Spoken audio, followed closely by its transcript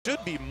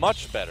should be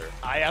much better.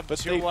 I have but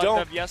two of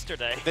them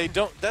yesterday. They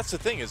don't. That's the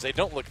thing, is they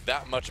don't look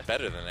that much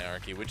better than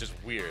Anarchy, which is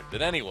weird.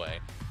 But anyway,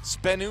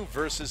 SBENU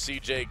versus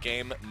CJ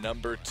game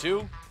number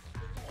 2.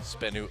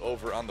 SBENU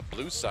over on the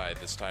blue side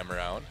this time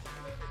around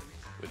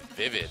with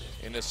Vivid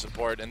in his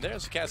support, and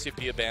there's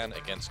Cassiopeia ban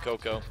against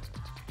Coco.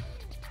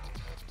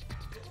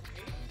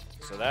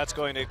 So that's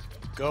going to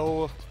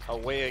go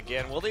away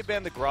again. Will they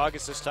ban the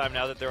Gragas this time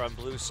now that they're on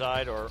blue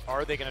side, or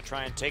are they going to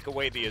try and take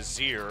away the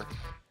Azir?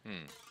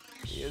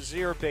 The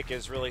Azir pick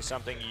is really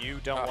something you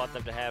don't want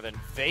them to have. And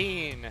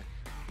Vayne,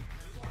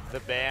 the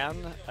ban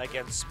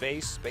against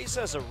Space. Space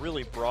has a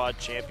really broad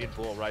champion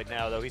pool right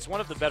now, though. He's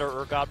one of the better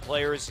Urgot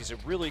players. He's a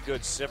really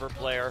good Sivir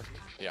player.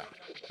 Yeah.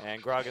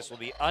 And Gragas will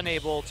be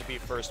unable to be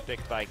first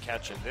picked by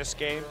Catch in this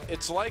game.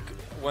 It's like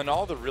when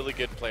all the really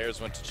good players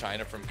went to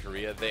China from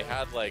Korea, they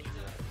had like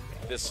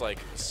this like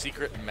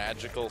secret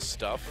magical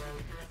stuff.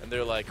 And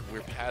they're like,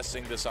 we're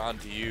passing this on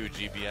to you,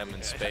 GBM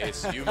in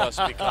Space. You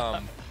must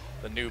become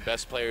the new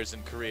best players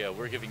in Korea.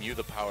 We're giving you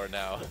the power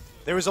now.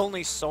 There was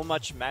only so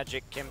much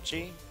magic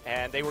kimchi,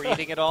 and they were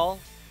eating it all.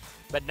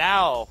 But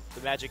now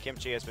the magic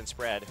kimchi has been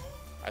spread.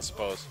 I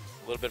suppose.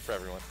 A little bit for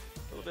everyone.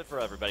 A little bit for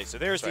everybody. So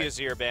there's the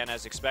Azir ban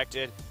as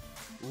expected.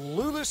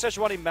 Lulu,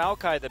 Sejuani,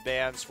 Maokai the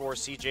bans for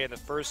CJ in the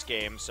first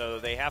game, so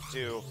they have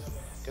to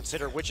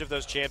consider which of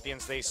those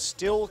champions they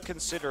still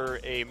consider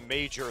a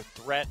major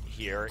threat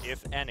here,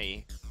 if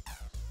any.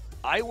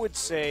 I would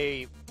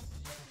say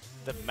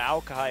the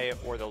Maokai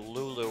or the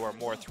Lulu are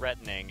more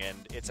threatening, and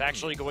it's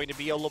actually going to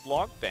be a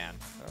LeBlanc ban.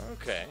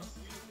 Okay.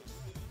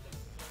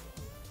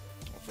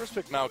 Well, first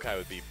pick Maokai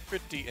would be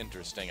pretty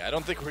interesting. I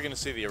don't think we're going to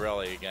see the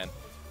Irelia again.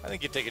 I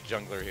think you take a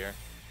jungler here.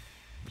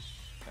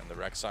 And the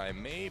Rek'Sai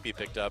may be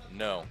picked up.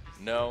 No.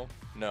 No.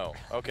 No.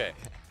 Okay.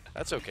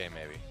 That's okay,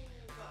 maybe.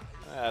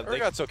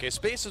 Urgot's okay.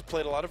 Space has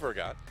played a lot of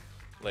Urgot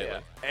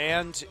lately. Yeah.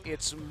 And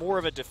it's more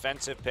of a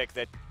defensive pick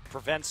that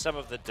prevents some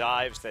of the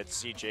dives that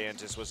CJ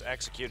Entus was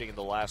executing in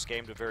the last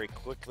game to very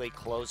quickly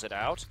close it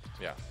out.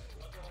 Yeah.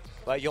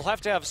 But you'll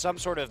have to have some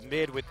sort of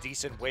mid with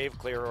decent wave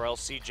clear, or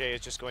else CJ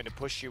is just going to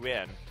push you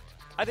in.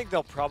 I think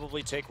they'll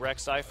probably take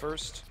Rek'Sai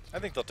first. I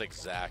think they'll take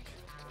Zac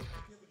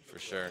for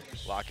sure.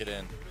 Lock it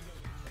in.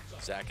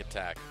 Zac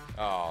attack.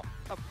 Oh.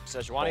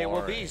 Sejuani it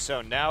will be.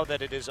 So now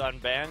that it is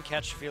unbanned,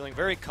 Catch feeling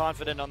very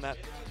confident on that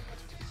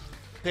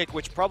pick,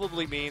 which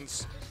probably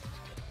means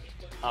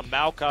a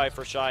Maokai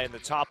for Shy in the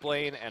top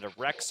lane and a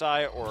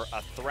Rek'Sai or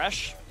a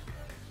Thresh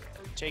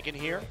taken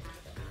here.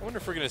 I wonder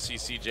if we're going to see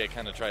CJ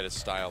kind of try to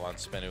style on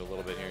SBENU a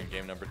little bit here in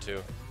game number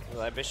 2.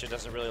 Well, Ambition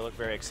doesn't really look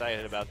very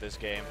excited about this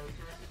game.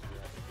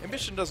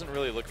 Ambition doesn't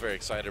really look very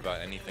excited about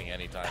anything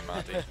anytime,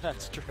 Monty.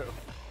 That's true.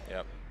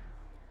 Yep.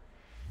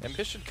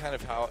 Ambition kind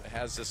of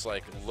has this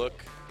like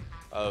look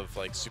of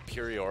like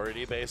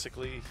superiority,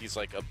 basically. He's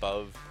like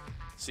above.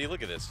 See,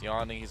 look at this,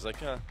 yawning. He's like,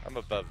 I'm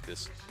above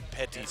this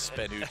petty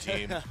SBENU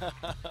team.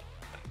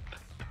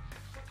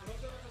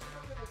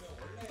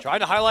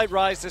 Trying to highlight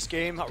Ryze this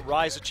game.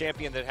 Ryze, a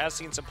champion that has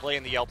seen some play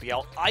in the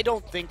LPL. I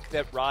don't think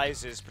that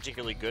Ryze is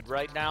particularly good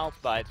right now,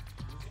 but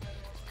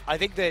I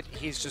think that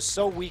he's just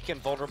so weak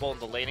and vulnerable in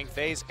the laning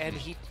phase, and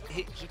he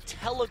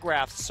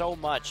telegraphs so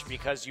much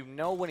because you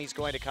know when he's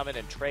going to come in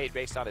and trade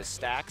based on his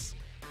stacks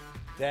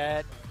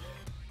that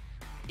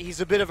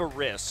he's a bit of a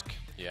risk.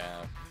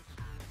 Yeah.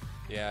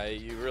 Yeah,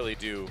 you really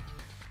do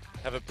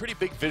have a pretty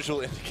big visual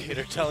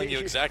indicator telling you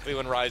exactly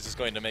when Ryze is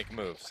going to make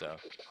moves, so.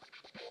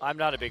 I'm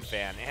not a big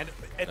fan.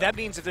 And that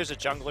means if there's a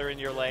jungler in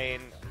your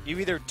lane, you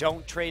either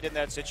don't trade in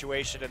that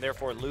situation and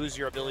therefore lose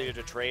your ability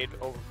to trade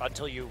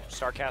until you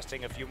start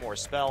casting a few more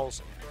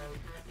spells,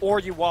 or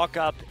you walk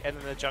up and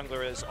then the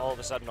jungler is all of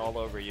a sudden all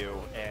over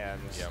you, and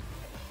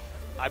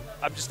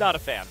I'm just not a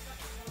fan.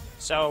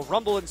 So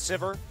Rumble and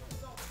Sivir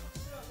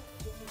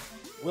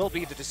will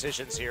be the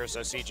decisions here, so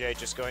CJ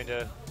just going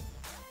to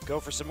go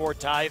for some more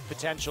dive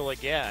potential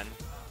again.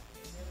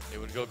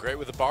 It would go great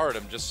with the Bard,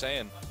 I'm just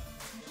saying.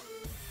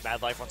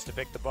 Mad Life wants to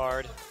pick the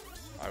Bard.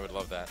 I would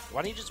love that.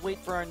 Why don't you just wait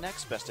for our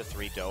next best of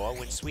 3 Doa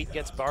when Sweet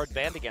gets Bard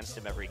banned against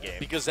him every game?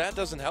 Because that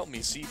doesn't help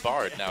me see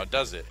Bard now,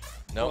 does it?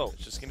 No, nope,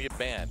 it's just going to get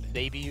banned.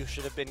 Maybe you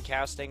should have been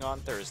casting on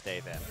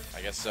Thursday then.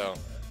 I guess so.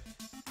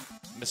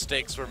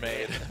 Mistakes were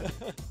made.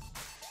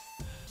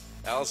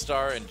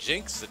 Alistar and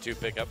Jinx, the 2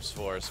 pickups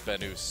for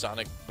SBENU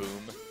Sonic Boom.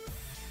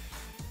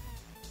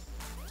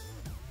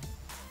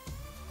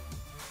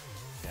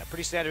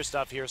 Pretty standard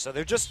stuff here. So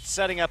they're just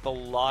setting up a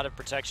lot of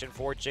protection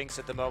for Jinx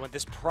at the moment.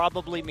 This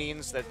probably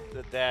means that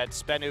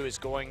SBENU is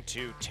going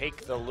to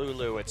take the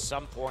Lulu at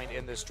some point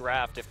in this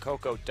draft if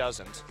Coco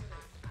doesn't.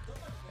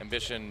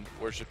 Ambition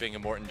worshipping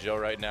Immortan Joe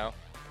right now.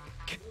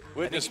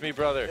 Witness me,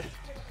 brother.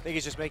 I think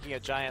he's just making a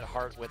giant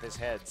heart with his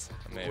heads.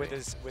 Maybe. With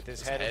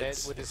his head in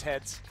it, with his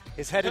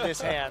head in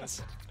his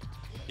hands.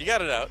 You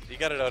got it out. You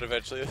got it out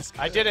eventually.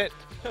 I did it.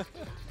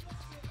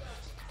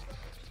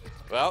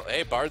 Well,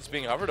 hey, Bard's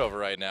being hovered over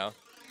right now.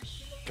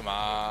 Come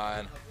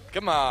on.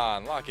 Come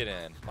on. Lock it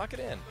in. Lock it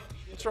in.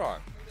 What's wrong?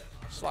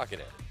 Just lock it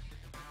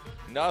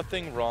in.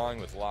 Nothing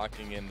wrong with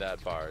locking in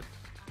that Bard.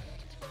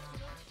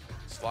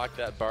 Just lock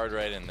that Bard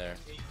right in there.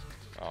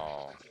 Oh,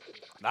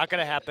 Not going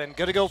to happen.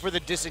 Going to go for the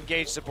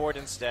disengaged support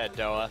instead,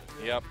 Doa.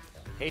 Yep.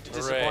 Hate to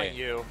disappoint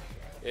you.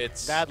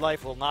 It's Mad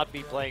Life will not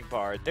be playing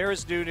Bard. There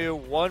is Nunu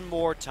one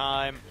more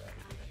time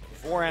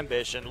for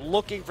Ambition,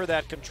 looking for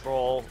that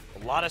control.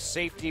 A lot of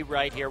safety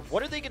right here.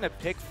 What are they going to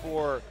pick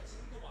for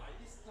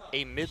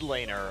a mid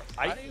laner?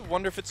 I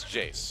wonder if it's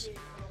Jace.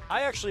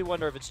 I actually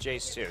wonder if it's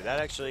Jace too. That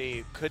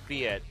actually could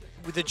be it.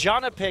 With the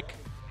Janna pick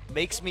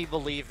makes me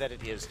believe that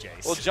it is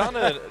Jace. Well,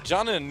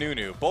 Janna and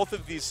Nunu, both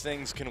of these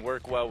things can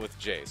work well with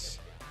Jace.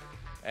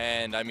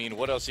 And, I mean,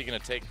 what else are you going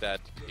to take that,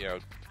 you know,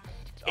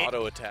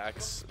 auto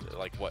attacks,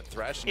 like what,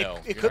 Thresh? No.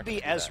 It could be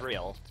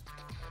Ezreal,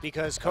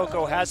 because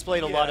Coco has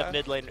played a lot of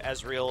mid lane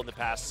Ezreal in the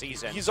past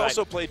season. He's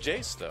also played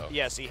Jace, though.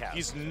 Yes, he has.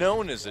 He's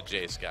known as a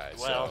Jace guy.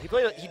 Well,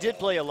 so. he did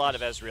play a lot of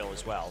Ezreal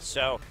as well.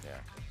 So,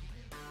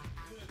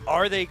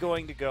 are they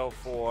going to go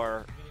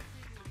for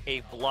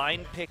a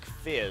blind pick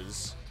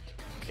Fizz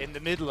in the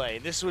mid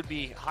lane? This would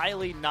be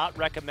highly not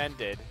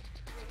recommended,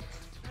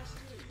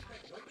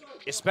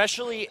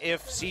 especially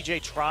if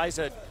CJ tries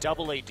a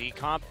double AD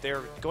comp.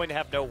 They're going to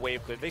have no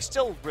wave clear. They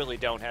still really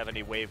don't have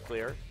any wave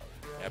clear.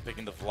 Yeah,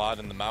 picking the Vlad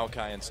and the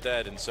Maokai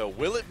instead. And so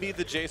will it be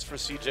the Jace for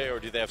CJ, or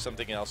do they have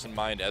something else in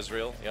mind?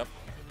 Ezreal, yep.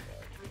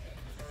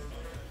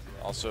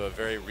 Also a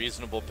very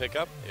reasonable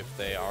pickup if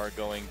they are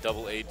going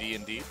double AD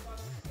indeed.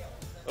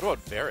 What about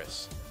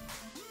Varus?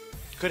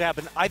 Could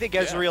happen. I think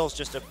Ezreal is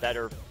just a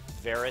better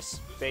Varus,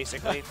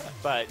 basically.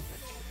 But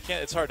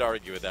it's hard to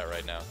argue with that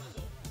right now.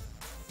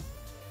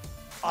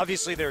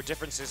 Obviously, there are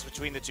differences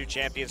between the two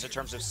champions in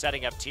terms of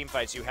setting up team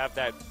fights. You have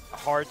that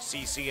hard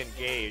CC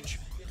engage,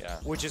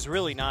 which is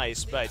really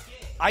nice. But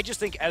I just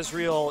think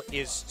Ezreal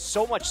is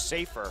so much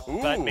safer.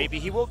 Ooh. But maybe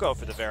he will go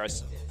for the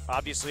Varus.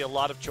 Obviously, a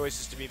lot of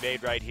choices to be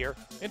made right here.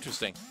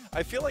 Interesting.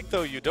 I feel like,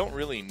 though, you don't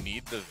really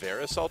need the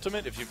Varus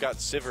ultimate if you've got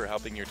Sivir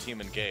helping your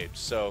team engage.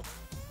 So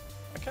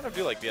I kind of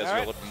do like the Ezreal a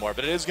little bit more.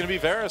 But it is going to be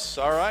Varus.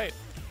 All right.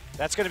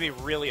 That's going to be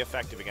really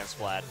effective against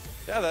Vlad.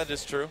 Yeah, that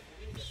is true.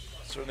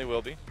 Certainly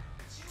will be.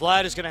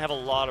 Vlad is going to have a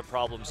lot of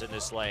problems in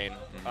this lane,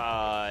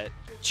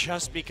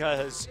 just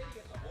because,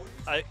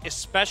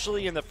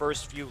 especially in the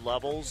first few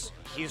levels,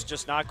 he's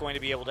just not going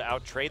to be able to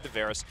out-trade the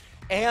Varus.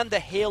 And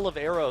the hail of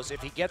arrows,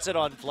 if he gets it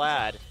on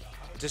Vlad,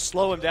 to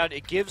slow him down,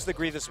 it gives the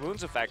Grievous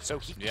Wounds effect, so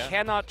he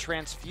cannot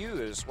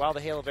transfuse while the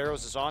hail of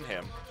arrows is on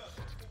him.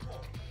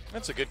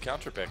 That's a good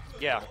counter pick.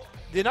 Yeah.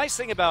 The nice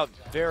thing about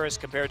Varus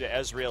compared to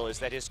Ezreal is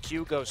that his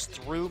Q goes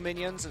through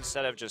minions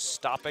instead of just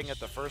stopping at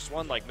the first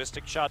one like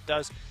Mystic Shot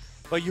does.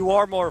 But you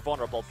are more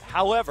vulnerable.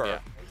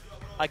 However,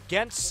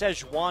 against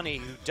Sejuani,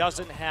 who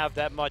doesn't have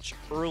that much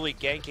early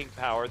ganking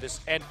power,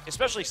 and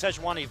especially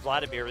Sejuani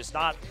Vladimir is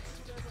not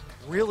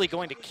really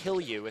going to kill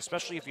you,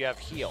 especially if you have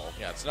heal.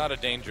 Yeah, it's not a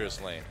dangerous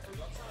lane.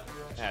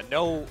 Yeah,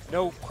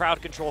 no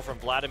crowd control from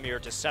Vladimir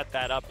to set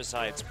that up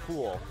besides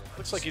Pool.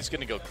 Looks like he's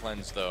going to go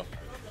cleanse, though.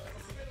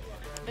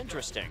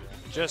 Interesting.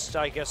 Just,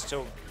 I guess,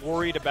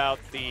 worried about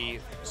the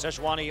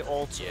Sejuani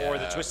ult or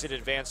the Twisted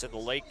Advance in the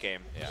late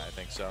game. Yeah, I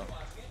think so.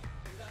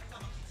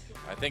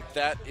 I think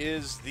that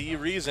is the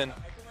reason.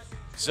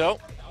 So,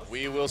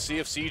 we will see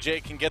if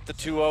CJ can get the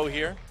 2-0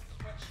 here.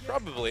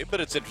 Probably, but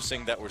it's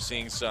interesting that we're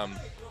seeing some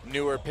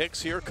newer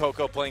picks here.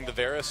 Coco playing the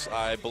Varus,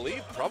 I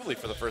believe, probably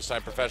for the first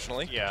time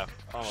professionally. Yeah,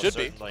 should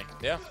certainly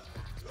be. Yeah.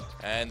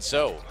 And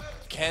so,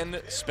 can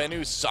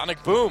SBENU's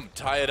Sonic Boom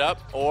tie it up,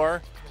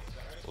 or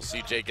will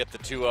CJ get the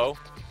 2-0?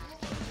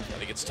 I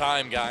think it's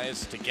time,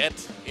 guys, to get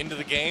into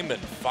the game and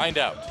find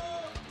out.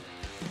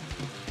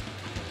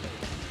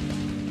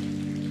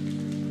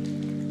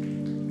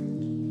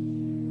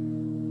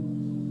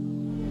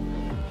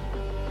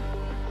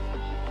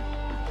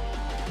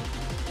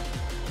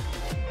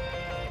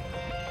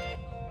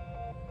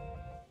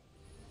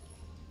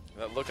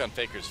 That look on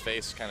Faker's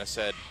face kind of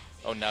said,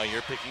 oh, now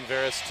you're picking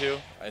Varus too?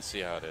 I see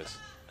how it is.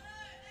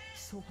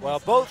 Well,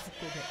 both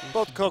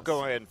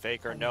Coco and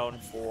Faker are known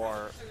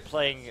for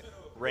playing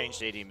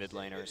ranged AD mid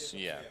laners.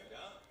 Yeah.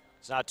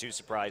 It's not too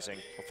surprising.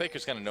 Well,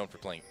 Faker's kind of known for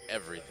playing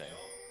everything.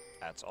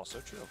 That's also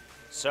true.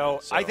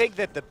 So I think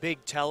that the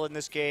big tell in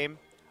this game,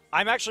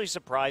 I'm actually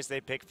surprised they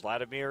picked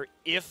Vladimir.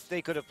 If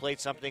they could have played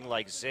something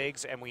like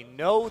Ziggs, and we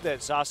know that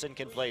Zasen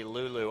can play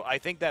Lulu, I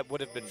think that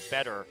would have been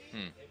better.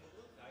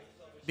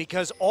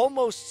 Because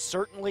almost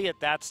certainly at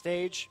that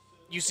stage,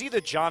 you see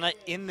the Janna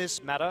in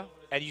this meta,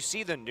 and you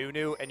see the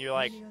Nunu, and you're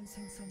like,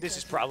 this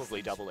is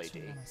probably double AD.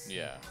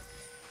 Yeah.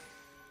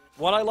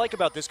 What I like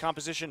about this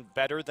composition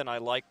better than I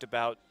liked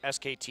about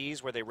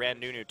SKTs, where they ran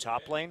Nunu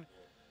top lane,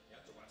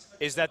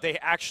 is that they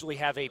actually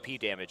have AP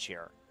damage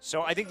here.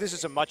 So I think this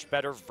is a much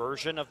better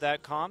version of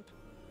that comp.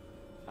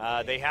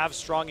 They have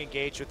strong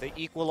engage with the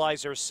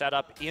equalizer set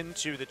up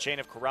into the Chain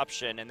of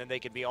Corruption, and then they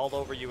can be all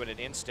over you in an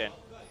instant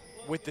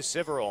with the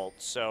Sivir ult.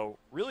 So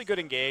really good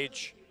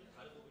engage.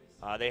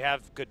 They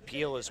have good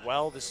peel as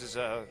well. This is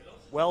a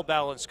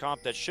well-balanced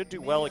comp that should do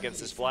well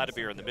against this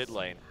Vladimir in the mid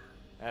lane,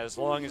 as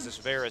long as this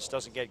Varus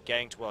doesn't get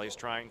ganked while he's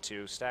trying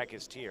to stack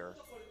his tier.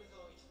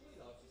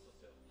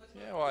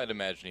 Yeah, well, I'd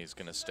imagine he's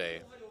going to stay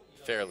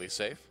fairly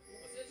safe.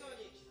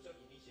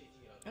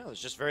 Yeah,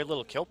 there's just very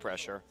little kill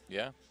pressure.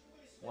 Yeah.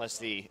 Unless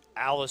the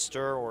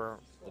Alistair or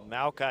the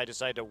Maokai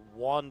decide to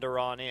wander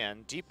on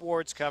in. Deep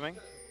ward's coming.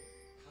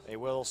 They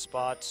will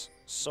spot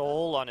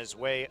Soul on his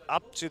way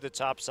up to the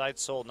top side.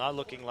 Soul not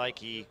looking like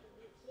he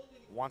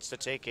wants to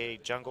take a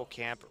jungle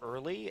camp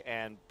early,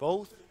 and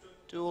both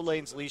dual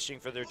lanes leashing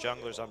for their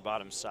junglers on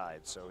bottom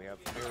side. So we have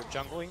mirror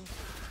jungling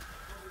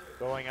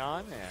going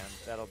on, and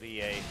that'll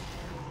be a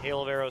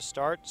Hail of Arrows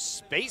start.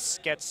 Space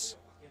gets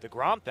the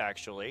Gromp,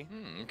 actually.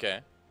 Okay.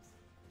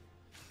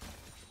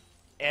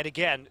 And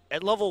again,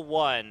 at level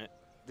 1,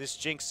 this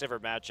Jinx Sivir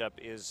matchup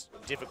is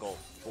difficult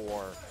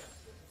for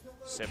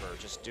Sivir,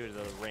 just due to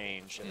the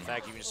range. And the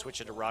fact you can just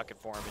switch into rocket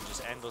form and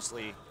just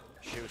endlessly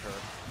shoot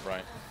her.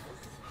 Right.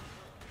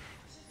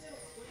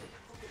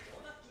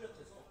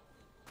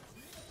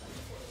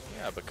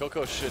 Yeah, but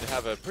Coco should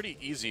have a pretty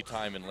easy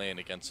time in lane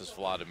against this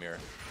Vladimir.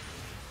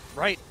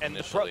 Right, and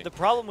the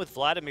problem with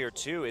Vladimir,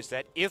 too, is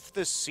that if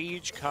the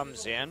siege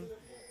comes in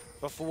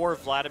before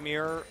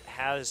Vladimir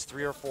has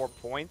 3 or 4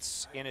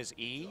 points in his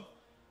E,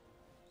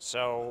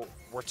 so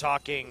we're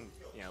talking,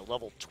 you know,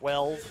 level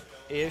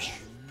 12-ish,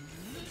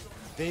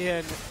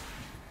 then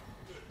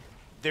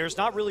there's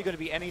not really going to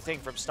be anything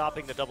from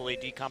stopping the double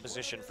AD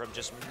composition from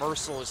just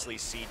mercilessly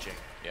sieging.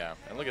 Yeah,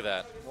 and look at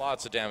that.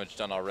 Lots of damage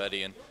done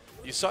already, and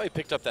you saw he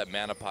picked up that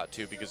mana pot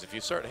too, because if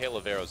you start Hail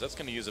of Arrows, that's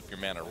going to use up your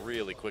mana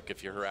really quick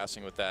if you're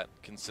harassing with that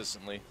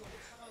consistently.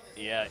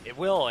 Yeah, it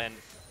will, and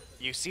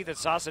you see that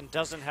Sassen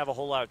doesn't have a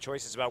whole lot of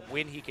choices about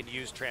when he can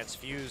use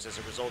Transfuse as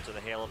a result of the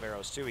Hail of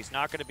Arrows too. He's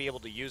not going to be able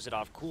to use it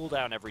off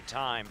cooldown every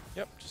time.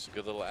 Yep, just a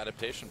good little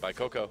adaptation by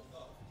Coco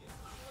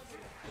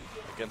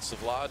against the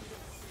Vlad.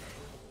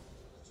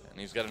 And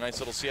he's got a nice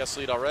little CS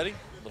lead already.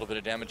 A little bit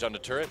of damage on the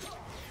turret.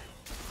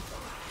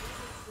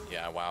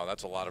 Yeah, wow,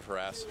 that's a lot of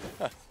harass.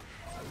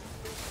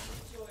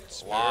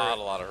 a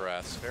lot of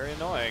harass. Very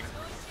annoying.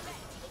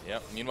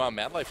 Yep. Meanwhile,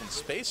 Mad Life and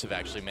Space have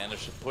actually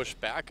managed to push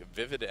back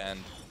Vivid and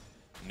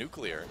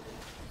Nuclear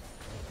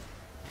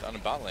down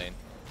in bot lane.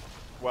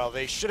 Well,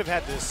 they should have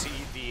had to see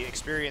the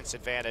experience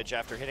advantage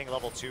after hitting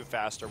level 2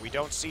 faster. We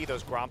don't see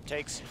those Gromp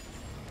takes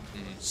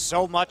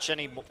so much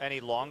any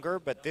longer,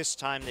 but this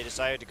time they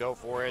decided to go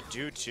for it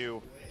due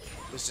to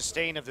the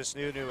sustain of this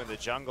Nunu in the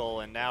jungle,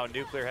 and now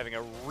Nuclear having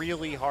a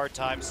really hard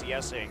time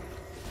CSing.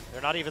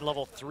 They're not even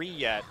level 3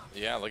 yet.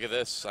 Yeah, look at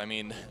this. I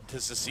mean,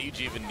 does the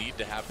siege even need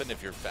to happen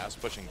if you're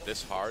fast pushing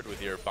this hard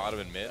with your bottom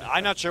and mid?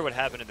 I'm not sure what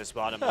happened in this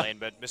bottom lane,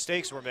 but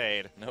mistakes were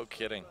made. No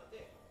kidding.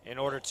 In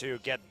order to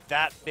get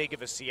that big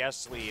of a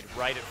CS lead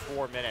right at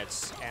 4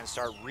 minutes and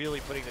start really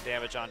putting the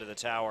damage onto the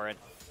tower. And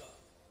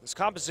this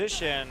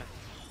composition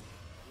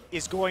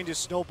is going to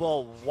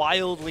snowball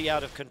wildly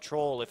out of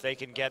control if they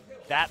can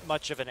get that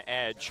much of an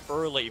edge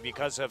early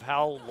because of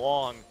how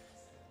long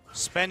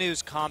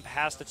SBENU's comp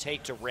has to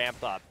take to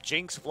ramp up.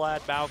 Jinx,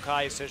 Vlad,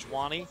 Maokai,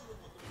 Sejuani.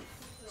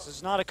 This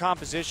is not a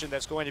composition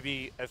that's going to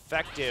be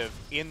effective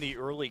in the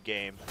early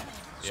game.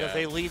 So if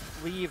they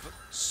leave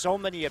so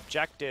many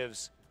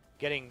objectives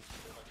getting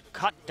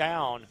cut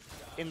down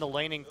in the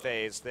laning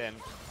phase, then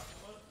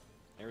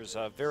there's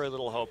very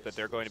little hope that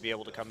they're going to be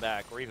able to come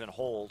back or even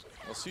hold.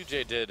 Well,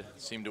 CJ did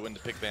seem to win the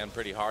pick ban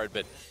pretty hard,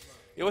 but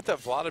you know, with that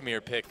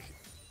Vladimir pick,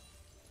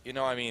 you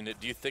know, I mean,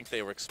 do you think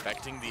they were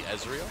expecting the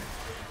Ezreal?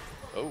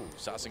 Oh,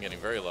 Sassen getting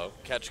very low.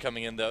 Catch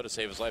coming in, though, to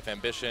save his life.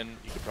 Ambition,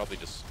 you could probably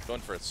just go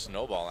in for a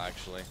snowball,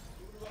 actually,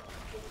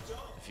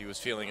 if he was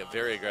feeling it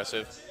very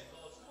aggressive.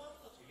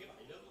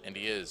 And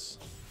he is.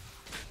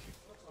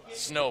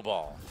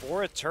 Snowball.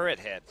 Or a turret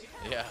hit.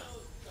 Yeah.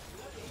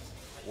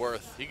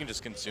 Worth. He can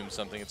just consume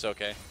something. It's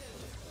okay.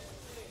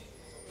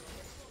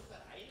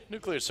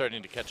 Nuclear's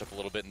starting to catch up a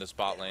little bit in this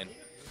bot lane.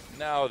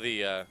 Now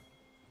the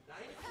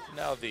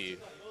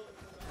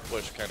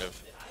push kind of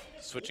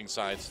switching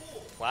sides.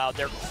 Wow,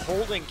 they're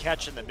holding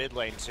catch in the mid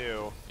lane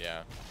too.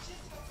 Yeah.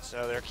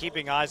 So they're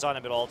keeping eyes on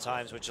him at all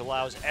times, which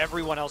allows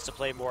everyone else to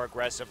play more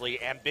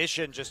aggressively.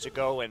 Ambition just to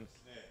go and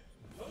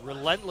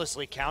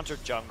relentlessly counter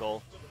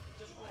jungle.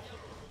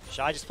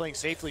 Shy just playing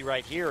safely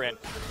right here, and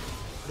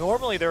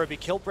normally there would be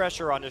kill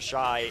pressure on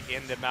Shy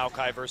in the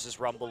Maokai versus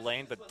Rumble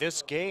lane, but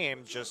this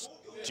game, just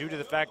due to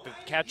the fact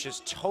that catch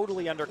is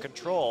totally under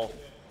control,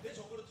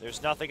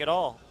 there's nothing at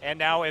all. And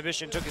now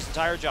Ambition took his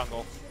entire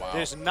jungle. Wow.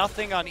 There's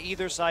nothing on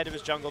either side of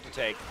his jungle to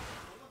take.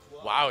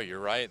 Wow,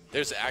 you're right.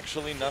 There's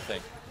actually nothing.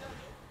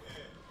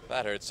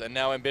 That hurts. And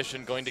now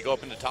Ambition going to go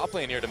up into top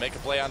lane here to make a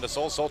play onto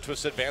Soul. Soul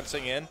Twist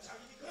advancing in.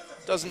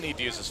 Doesn't need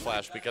to use his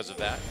flash because of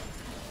that.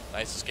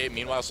 Nice escape.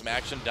 Meanwhile, some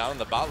action down in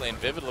the bot lane.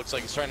 Vivid looks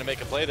like he's trying to make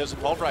a play. There's a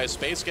pulverized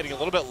Space getting a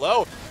little bit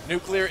low.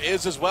 Nuclear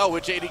is as well.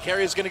 Which AD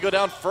carry is going to go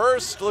down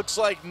first? Looks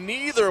like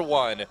neither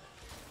one.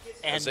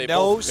 And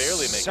no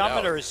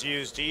summoners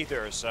used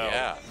either, so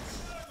yeah.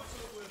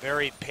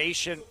 Very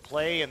patient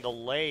play in the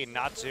lane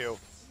not to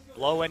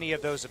blow any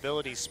of those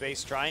abilities.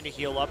 Space trying to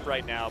heal up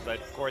right now, but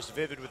of course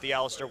Vivid with the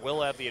Alistair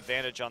will have the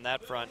advantage on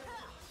that front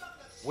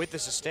with the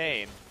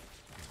sustain.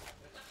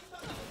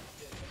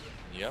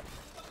 Yep.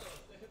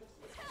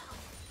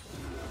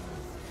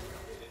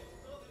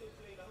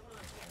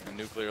 And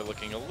Nuclear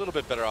looking a little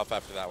bit better off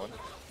after that one.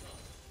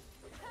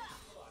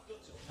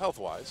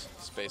 health-wise.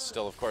 Space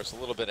still, of course, a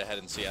little bit ahead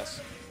in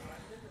CS.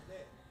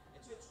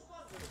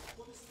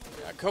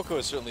 Yeah, Coco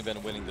has certainly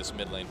been winning this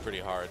mid lane pretty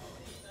hard.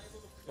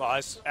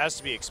 Well, as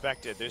to be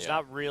expected, there's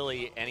not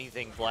really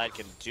anything Vlad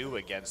can do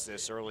against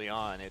this early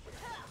on.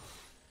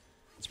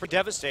 It's pretty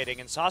devastating,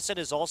 and Sasset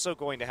is also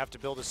going to have to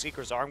build a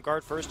Seeker's Arm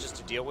Guard first just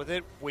to deal with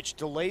it, which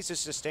delays his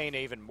sustain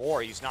even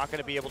more. He's not going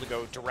to be able to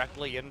go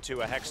directly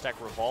into a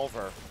Hextech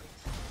Revolver.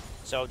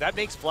 So that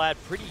makes Vlad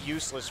pretty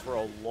useless for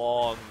a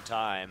long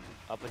time,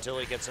 up until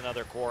he gets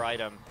another core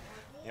item.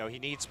 You know, he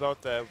needs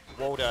both the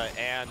Woda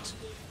and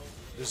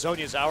the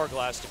Zhonya's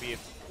Hourglass to be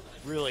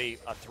really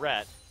a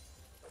threat.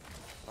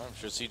 I'm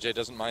sure CJ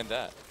doesn't mind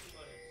that.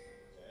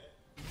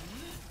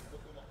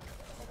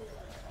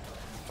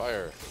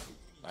 Fire.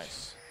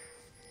 Nice.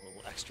 A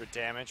little extra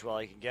damage while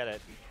he can get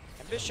it.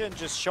 Ambition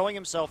just showing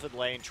himself in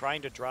lane,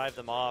 trying to drive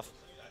them off,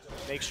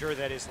 make sure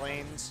that his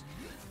lanes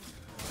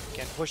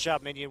can push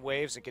out minion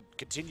waves and can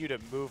continue to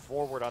move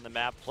forward on the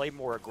map, play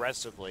more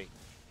aggressively.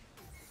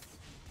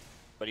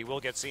 But he will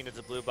get seen at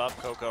the blue buff.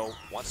 Coco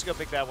wants to go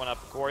pick that one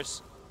up, of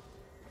course.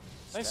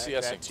 Nice Stack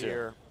CSing that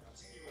tier too.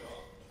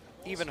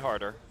 even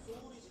harder.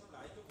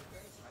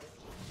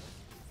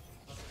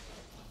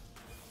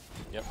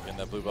 Yep, and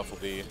that blue buff will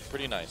be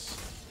pretty nice.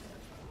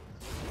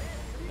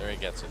 There he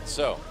gets it.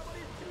 So,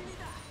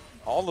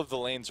 all of the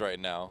lanes right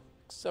now,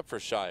 except for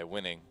Shy,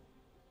 winning.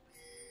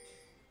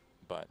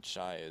 But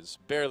Shy is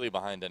barely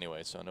behind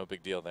anyway, so no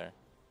big deal there.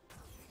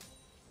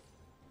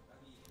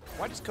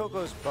 Why does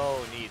Coco's bow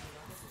need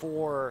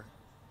 4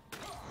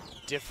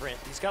 different...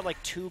 He's got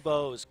like 2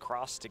 bows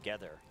crossed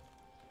together.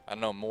 I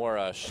don't know,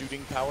 more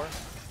shooting power?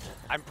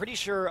 I'm pretty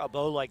sure a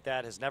bow like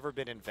that has never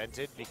been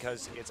invented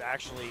because it's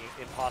actually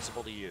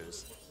impossible to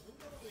use.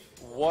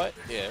 What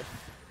if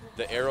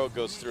the arrow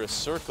goes through a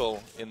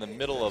circle in the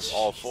middle of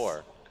all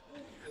 4?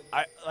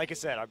 Like I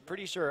said, I'm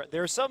pretty sure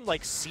there are some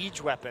like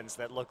siege weapons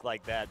that look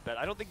like that, but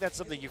I don't think that's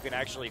something you can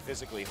actually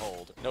physically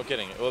hold. No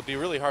kidding. It would be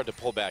really hard to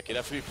pull back. You'd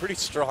have to be pretty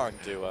strong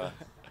to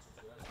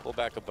pull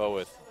back a bow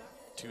with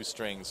 2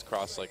 strings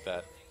crossed like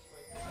that.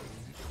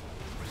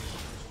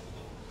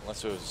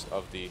 Unless it was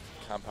of the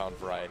compound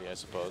variety, I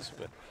suppose,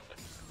 but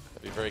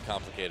that'd be very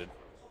complicated.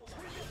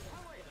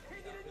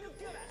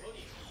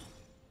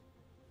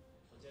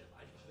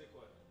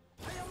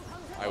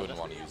 I wouldn't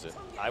want to use it.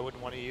 I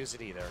wouldn't want to use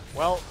it either.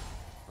 Well,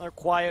 another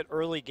quiet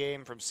early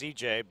game from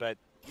CJ, but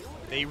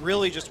they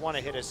really just want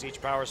to hit a siege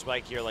power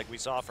spike here like we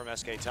saw from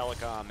SK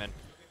Telecom. And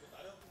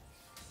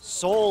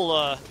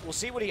Soul, we'll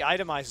see what he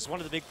itemizes. One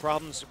of the big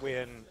problems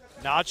when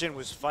Najin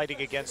was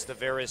fighting against the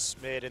Varus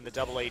mid in the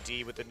double AD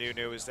with the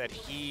Nunu is that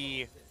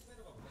he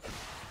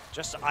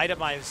just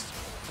itemized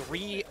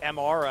 3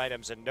 MR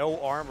items and no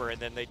armor,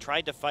 and then they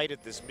tried to fight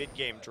at this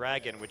mid-game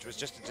Dragon, which was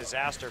just a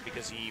disaster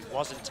because he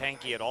wasn't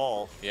tanky at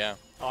all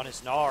on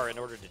his Gnar in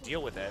order to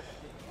deal with it.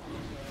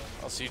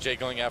 Well, CJ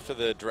going after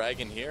the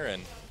Dragon here,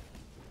 and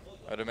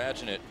I'd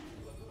imagine it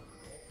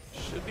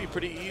should be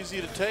pretty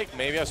easy to take.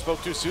 Maybe I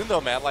spoke too soon,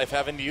 though. Madlife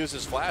having to use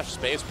his flash.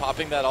 Space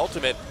popping that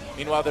ultimate.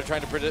 Meanwhile, they're trying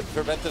to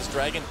prevent this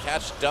Dragon.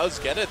 Catch does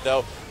get it,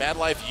 though.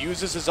 Madlife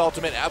uses his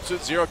ultimate.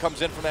 Absolute Zero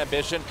comes in from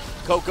Ambition.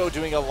 Coco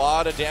doing a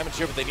lot of damage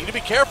here, but they need to be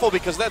careful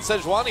because that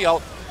Sejuani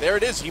ult, there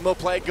it is.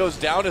 Hemoplague goes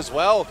down as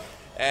well.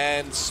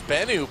 And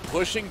SBENU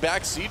pushing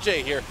back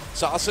CJ here.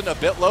 Sasson a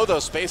bit low, though.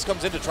 Space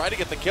comes in to try to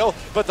get the kill,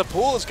 but the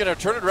pool is going to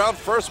turn it around.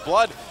 First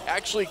Blood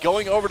actually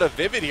going over to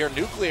Vivid here.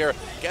 Nuclear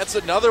gets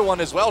another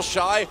one as well.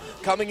 Shy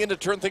coming in to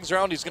turn things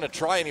around. He's going to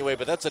try anyway,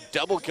 but that's a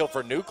double kill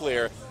for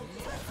Nuclear.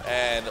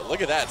 And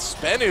look at that.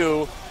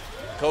 SBENU,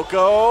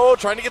 Coco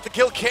trying to get the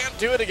kill. Can't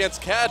do it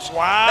against Catch.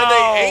 Wow. And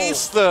they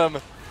ace them.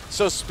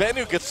 So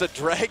SBENU gets the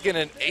Dragon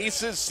and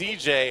aces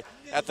CJ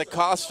at the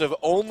cost of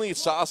only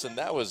Sasson.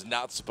 That was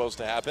not supposed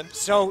to happen.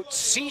 So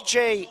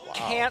CJ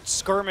can't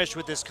skirmish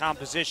with this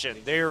composition.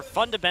 They're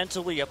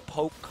fundamentally a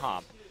poke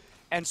comp.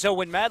 And so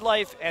when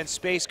Madlife and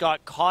Space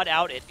got caught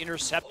out and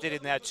intercepted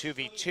in that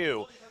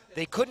 2v2,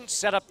 they couldn't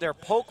set up their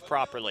poke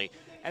properly.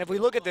 And if we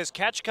look at this,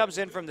 Catch comes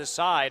in from the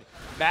side.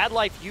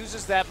 Madlife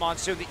uses that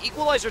Monsoon. The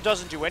Equalizer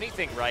doesn't do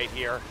anything right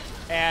here.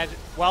 And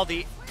while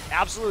the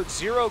Absolute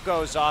Zero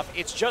goes off,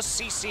 it's just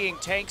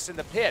CCing tanks in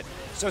the pit.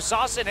 So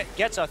Sasson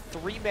gets a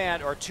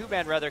 3-man, or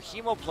 2-man rather,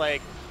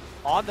 Hemoplague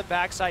on the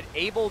backside,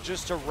 able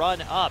just to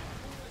run up.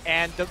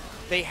 And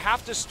they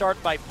have to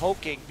start by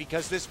poking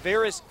because this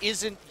Varus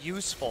isn't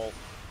useful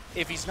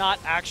if he's not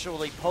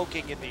actually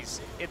poking in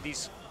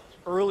these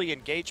early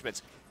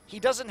engagements. He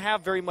doesn't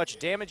have very much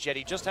damage yet.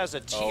 He just has a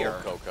tier.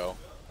 Oh, Coco.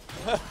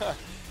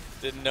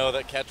 Didn't know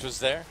that Catch was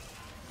there.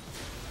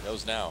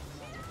 Knows now.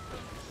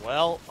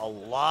 Well, a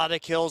lot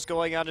of kills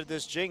going on to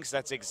this Jinx.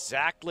 That's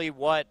exactly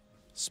what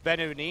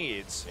SBENU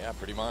needs. Yeah,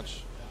 pretty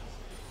much.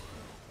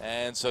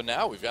 And so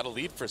now we've got a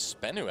lead for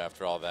SBENU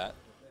after all that.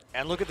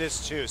 And look at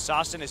this too.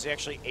 Sasson is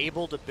actually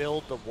able to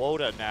build the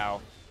Woda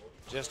now.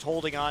 Just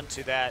holding on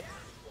to that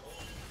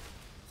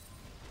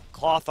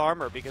cloth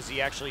armor because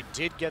he actually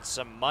did get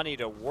some money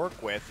to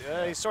work with.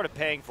 He's sort of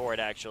paying for it,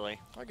 actually.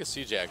 I guess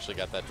CJ actually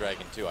got that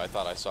Dragon too. I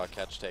thought I saw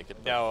Catch take it.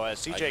 No,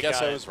 CJ I guess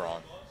got I was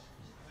wrong.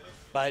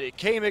 But it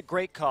came at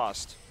great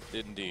cost.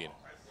 Did indeed.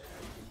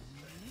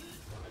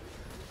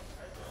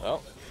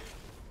 Well,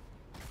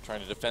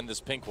 trying to defend this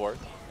pink ward,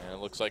 and it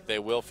looks like they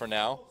will for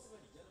now.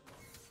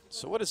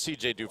 So what does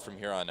CJ do from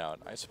here on out?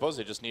 I suppose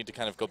they just need to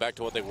kind of go back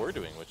to what they were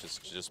doing, which is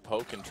to just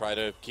poke and try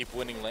to keep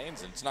winning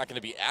lanes. And it's not going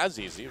to be as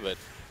easy, but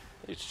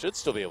they should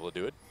still be able to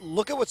do it.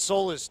 Look at what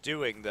Sol is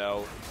doing,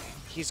 though.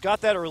 He's got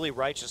that early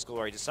Righteous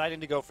Glory, deciding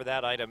to go for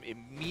that item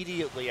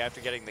immediately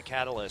after getting the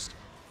Catalyst.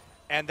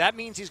 And that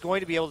means he's going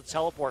to be able to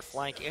teleport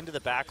flank into the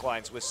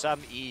backlines with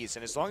some ease.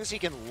 And as long as he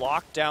can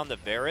lock down the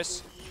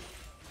Varus,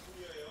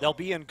 they'll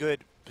be in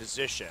good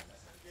position.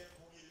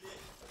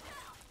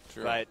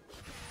 True. But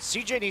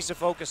CJ needs to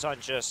focus on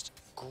just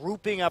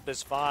grouping up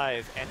his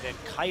 5 and then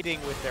kiting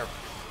with their...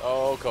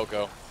 Oh,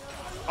 Coco.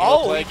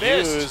 Oh, he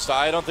missed. Used.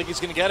 I don't think he's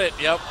going to get it.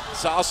 Yep.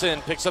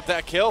 Sasin picks up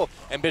that kill.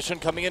 Ambition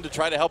coming in to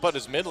try to help out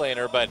his mid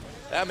laner, but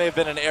that may have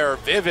been an error.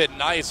 Vivid,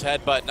 nice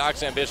headbutt,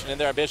 knocks Ambition in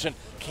there. Ambition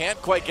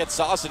can't quite get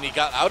Sasin. He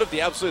got out of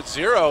the absolute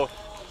zero.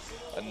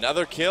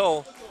 Another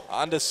kill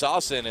onto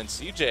Sasin, and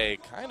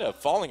CJ kind of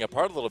falling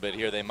apart a little bit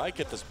here. They might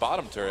get this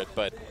bottom turret,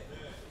 but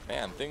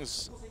man,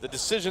 the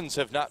decisions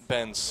have not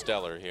been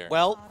stellar here.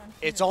 Well,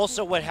 it's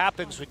also what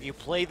happens when you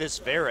play this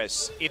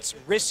Varus. It's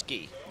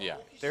risky. Yeah.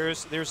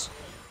 There's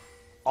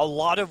a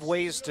lot of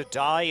ways to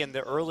die in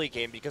the early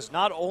game because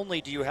not only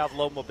do you have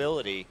low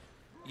mobility,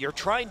 you're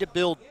trying to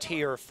build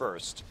tier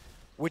first,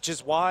 which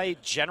is why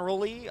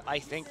generally I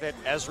think that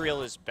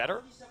Ezreal is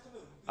better.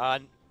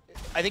 I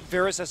think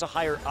Varus has a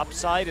higher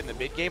upside in the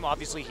mid game.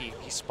 Obviously,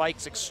 he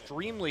spikes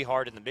extremely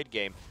hard in the mid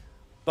game,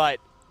 but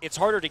it's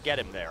harder to get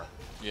him there.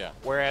 Yeah.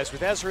 Whereas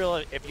with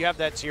Ezreal, if you have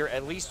that tier,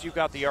 at least you've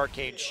got the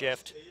Arcane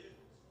Shift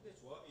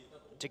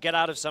to get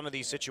out of some of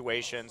these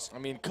situations. I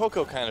mean,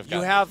 Coco kind of got...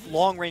 You have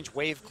long-range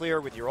wave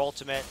clear with your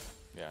ultimate.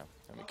 Yeah.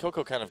 I mean,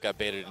 Coco kind of got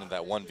baited into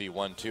that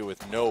 1v1 too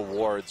with no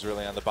wards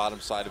really on the bottom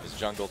side of his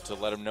jungle to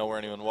let him know where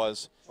anyone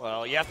was.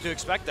 Well, you have to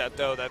expect that,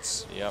 though.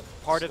 That's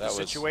part of the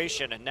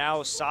situation. And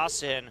now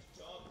Sasin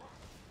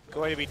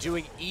going to be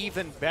doing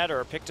even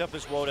better. Picked up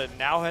his Woda,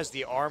 now has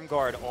the arm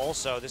guard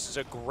also. This is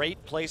a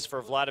great place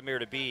for Vladimir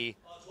to be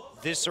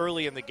this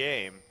early in the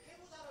game.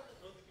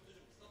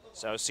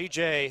 So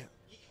CJ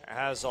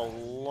has a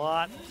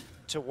lot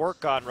to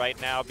work on right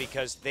now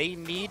because they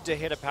need to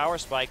hit a power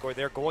spike or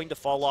they're going to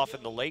fall off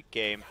in the late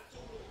game.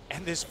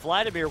 And this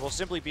Vladimir will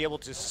simply be able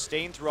to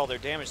sustain through all their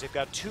damage. They've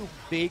got 2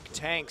 big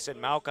tanks in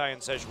Maokai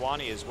and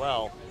Sejuani as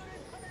well.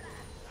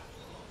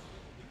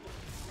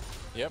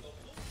 Yep.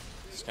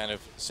 It's kind of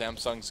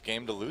Samsung's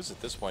game to lose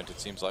at this point, it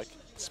seems like.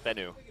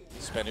 SBENU.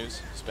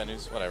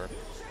 SBENUs, whatever.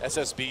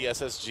 SSB,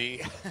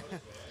 SSG.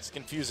 It's a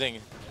confusing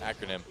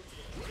acronym.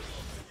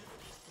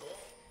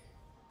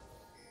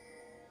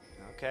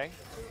 Okay.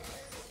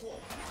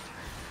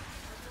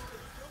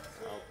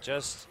 Well,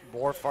 just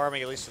more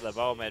farming, at least for the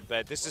moment,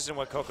 but this isn't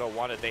what Coco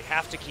wanted. They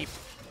have to keep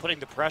putting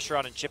the pressure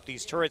on and chip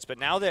these turrets, but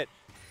now that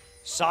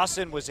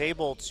Sasin was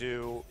able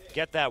to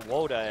get that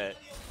Woda,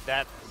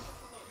 that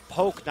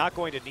poke not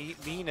going to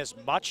mean as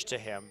much to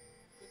him,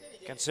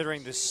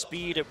 considering the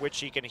speed at which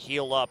he can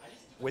heal up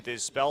with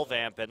his spell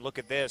vamp. And look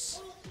at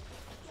this.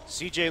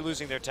 CJ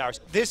losing their towers.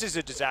 This is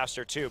a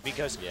disaster too,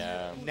 because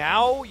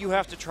now you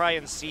have to try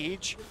and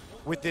siege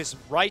with this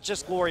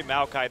Righteous Glory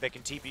Maokai that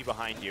can TP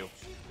behind you.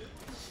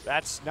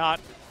 That's not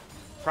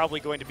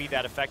probably going to be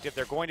that effective.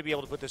 They're going to be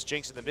able to put this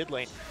Jinx in the mid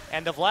lane,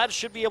 and the Vlad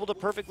should be able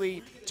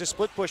to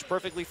split push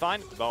perfectly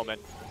fine at the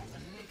moment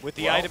with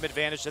the item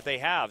advantage that they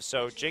have.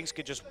 So Jinx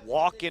could just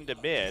walk into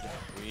mid.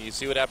 We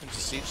see what happens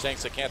to siege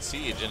tanks that can't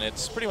siege, and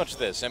it's pretty much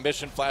this.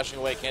 Ambition flashing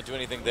away, can't do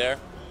anything there.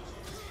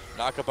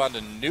 Knock up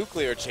onto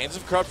Nuclear. Chains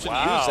of Corruption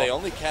used. They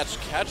only catch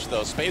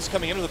though. Space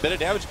coming in with a bit of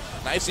damage.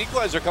 Nice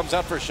equalizer comes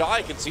out for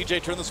Shy. Can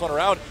CJ turn this one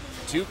around?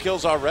 2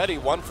 kills already,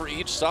 1 for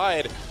each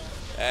side.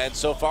 And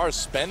so far,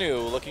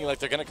 SBENU looking like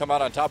they're going to come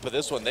out on top of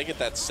this one. They get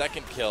that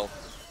 2nd kill.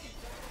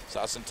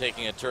 Sasin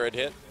taking a turret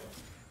hit.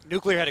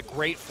 Nuclear had a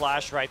great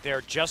flash right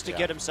there just to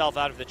get himself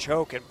out of the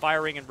choke and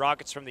firing in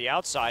rockets from the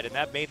outside, and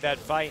that made that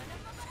fight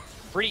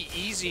pretty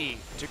easy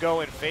to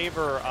go in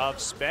favor of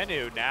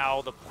SBENU.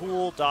 Now the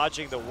pool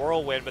dodging the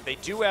whirlwind, but they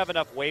do have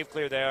enough wave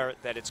clear there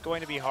that it's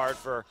going to be hard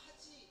for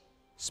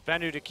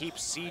SBENU to keep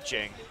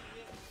sieging.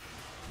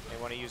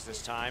 They want to use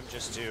this time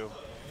just to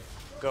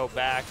go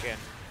back and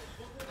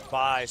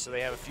buy, so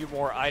they have a few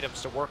more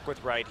items to work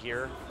with right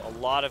here. A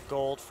lot of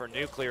gold for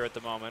Nuclear at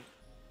the moment.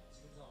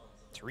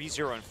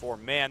 3-0 and 4.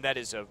 Man, that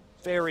is a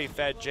very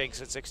fed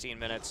Jinx at 16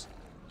 minutes.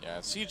 Yeah,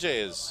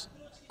 CJ is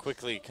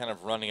quickly kind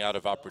of running out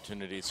of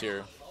opportunities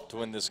here to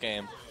win this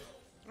game.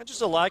 And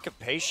just a lack of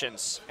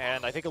patience,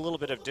 and I think a little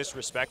bit of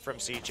disrespect from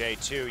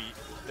CJ too.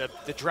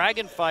 The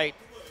dragon fight,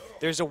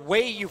 there's a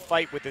way you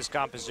fight with this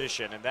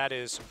composition, and that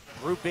is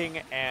grouping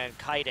and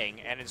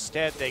kiting, and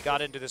instead they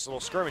got into this little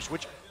skirmish,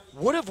 which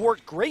would have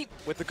worked great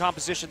with the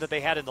composition that they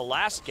had in the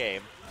last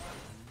game,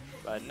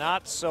 but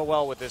not so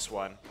well with this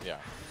one. Yeah.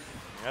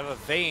 You have a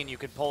Vayne, you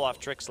can pull off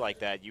tricks like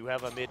that. You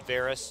have a mid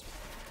Varus,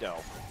 no.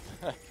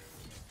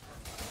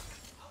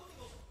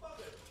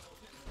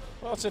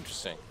 Well, it's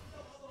interesting.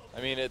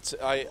 I mean,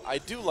 I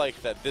do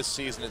like that this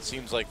season it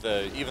seems like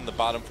even the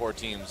bottom 4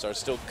 teams are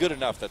still good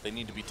enough that they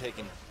need to be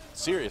taken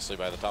seriously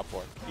by the top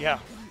 4. Yeah,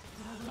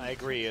 I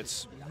agree.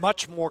 It's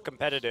much more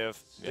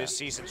competitive this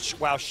season.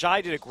 Wow,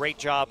 Shy did a great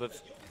job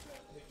of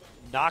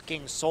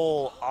knocking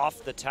Soul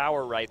off the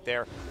tower right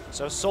there.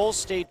 So Soul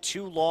stayed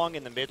too long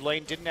in the mid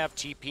lane, didn't have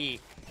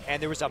TP,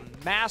 and there was a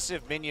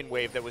massive minion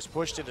wave that was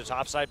pushed into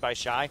topside by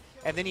Shy,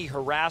 and then he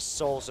harassed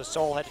Soul, so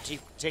Soul had to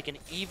take an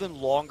even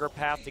longer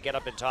path to get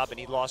up in top, and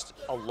he lost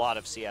a lot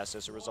of CS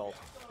as a result.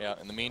 Yeah,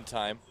 in the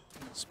meantime,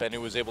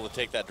 SBENU was able to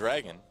take that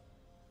dragon,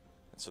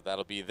 and so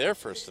that'll be their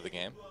first of the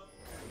game.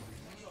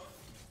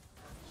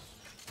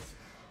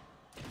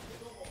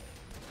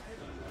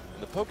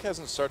 The poke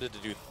hasn't started to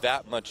do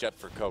that much yet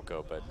for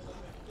Coco, but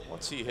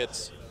once he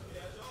hits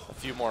a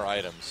few more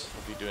items,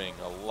 he'll be doing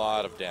a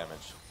lot of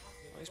damage.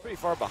 Well, he's pretty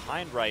far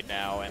behind right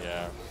now, and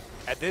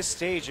at this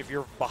stage, if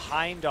you're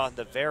behind on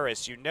the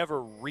Varus, you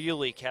never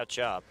really catch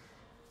up,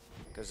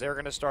 because they're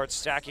going to start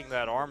stacking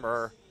that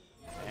armor,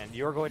 and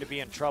you're going to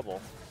be in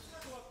trouble.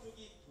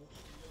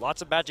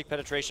 Lots of magic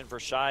penetration for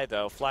Shy,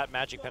 though, flat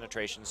magic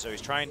penetration, so he's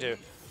trying to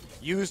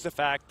use the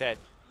fact that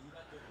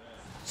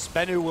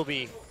SBENU will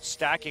be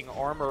stacking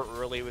armor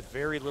early with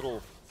very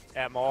little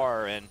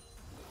MR and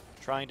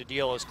trying to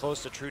deal as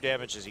close to true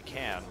damage as he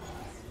can.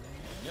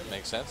 Yep,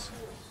 makes sense.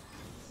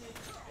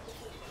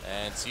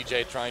 And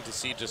CJ trying to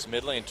siege this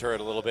mid lane turret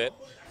a little bit.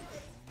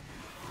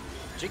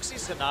 Jinx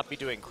needs to not be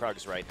doing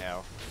Krugs right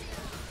now.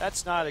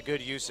 That's not a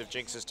good use of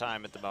Jinx's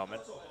time at the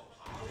moment.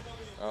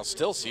 Well,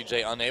 still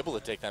CJ unable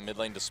to take that mid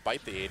lane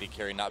despite the AD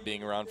carry not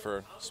being around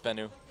for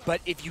SBENU.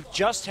 But if you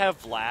just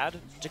have Vlad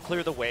to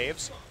clear the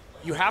waves,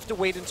 you have to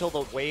wait until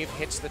the wave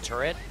hits the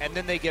turret, and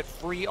then they get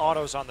free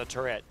autos on the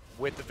turret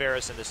with the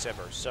Varus and the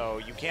Sivir. So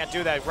you can't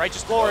do that.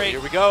 Righteous Glory. Oh,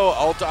 here we go.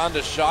 Ult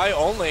onto Shy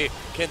only.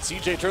 Can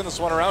CJ turn this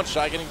one around?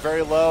 Shy getting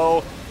very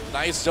low.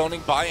 Nice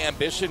zoning by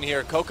Ambition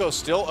here. Coco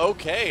still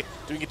okay.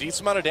 Doing a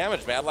decent amount of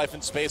damage. Mad Life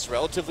in space,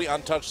 relatively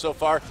untouched so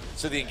far.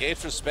 So the engage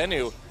for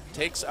SBENU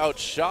takes out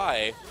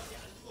Shy.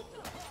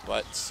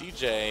 But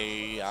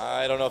CJ,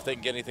 I don't know if they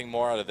can get anything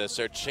more out of this.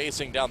 They're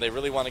chasing down. They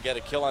really want to get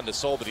a kill onto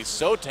Soul, but he's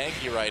so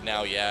tanky right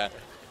now,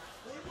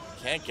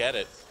 Can't get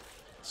it.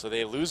 So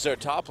they lose their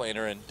top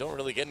laner and don't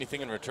really get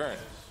anything in return.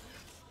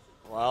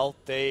 Well,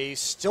 they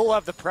still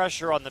have the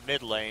pressure on the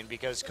mid lane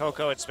because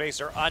Coco and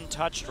Space are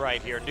untouched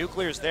right here.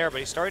 Nuclear's there, but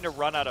he's starting to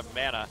run out of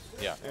mana.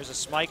 Yeah. There's a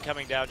Smite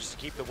coming down just to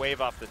keep the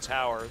wave off the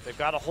tower. They've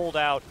got to hold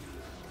out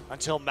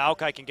until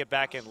Maokai can get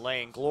back in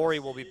lane. Glory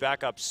will be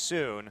back up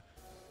soon.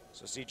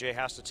 So CJ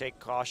has to take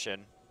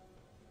caution.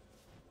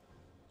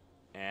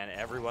 And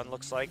everyone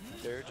looks like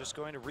they're just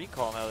going to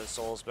recall now that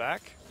Soul's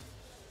back.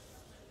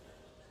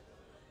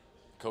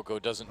 Coco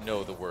doesn't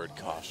know the word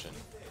caution.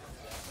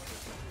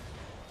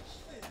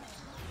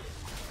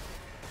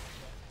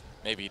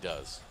 Maybe he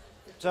does.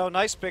 So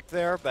nice pick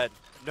there, but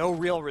no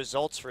real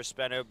results for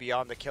SBENU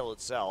beyond the kill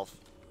itself.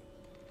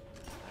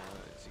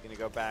 Is he going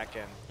to go back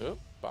and... Oop,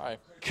 bye.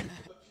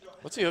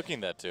 What's he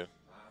hooking that to?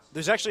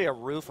 There's actually a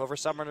roof over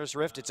Summoner's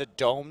Rift. It's a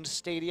domed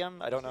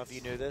stadium. I don't know if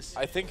you knew this.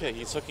 I think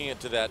he's hooking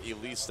it to that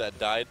Elise that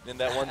died in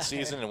that one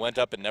season and went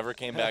up and never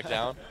came back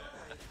down.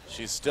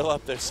 She's still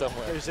up there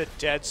somewhere. There's a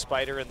dead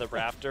spider in the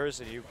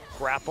rafters, and you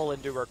grapple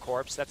into her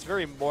corpse. That's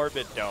very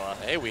morbid, Noah.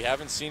 Hey, we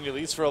haven't seen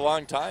Elise for a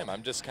long time.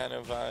 I'm just kind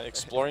of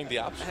exploring the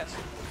options.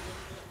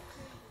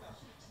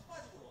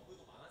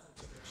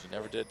 She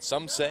never did.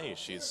 Some say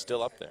she's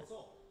still up there.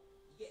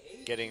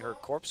 Getting her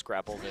corpse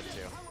grappled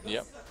into.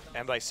 Yep.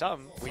 And by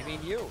some, we mean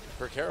you.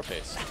 Per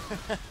carapace.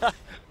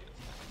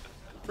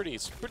 pretty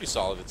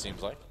solid, it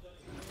seems like.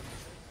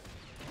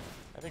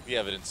 I think the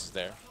evidence is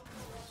there.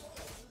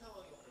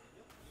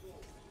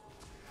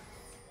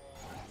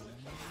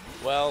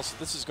 Well, so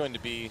this is going to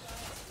be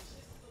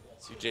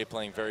CJ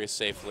playing very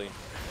safely. You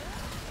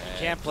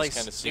can't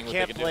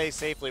play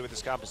safely with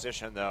this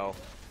composition, though.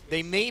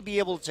 They may be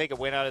able to take a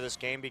win out of this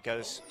game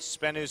because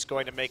SBENU's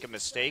going to make a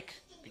mistake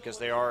because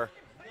they are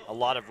a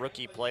lot of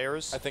rookie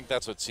players. I think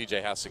that's what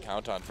CJ has to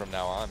count on from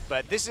now on.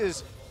 But this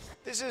is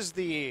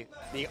the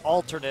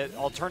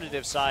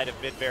alternative side of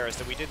mid Varus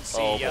that we didn't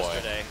see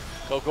yesterday.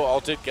 Coco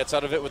ulted, gets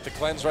out of it with the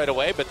cleanse right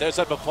away, but there's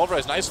that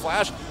Pulverize. Nice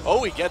flash.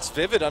 Oh, he gets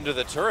Vivid under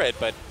the turret,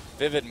 but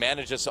Vivid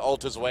manages to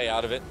ult his way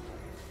out of it.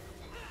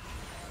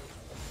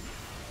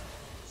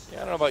 Yeah, I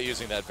don't know about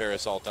using that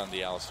Varus ult on the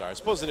Alistar. I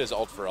suppose it is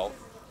ult for ult.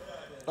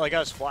 Well, he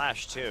got his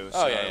flash, too.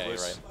 Oh, so yeah, it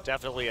was right.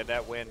 definitely a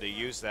net win to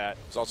use that.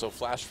 It's also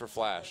flash for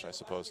flash, I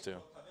suppose, too.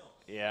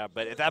 Yeah,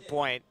 but at that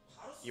point,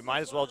 you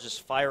might as well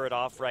just fire it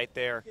off right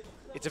there.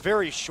 It's a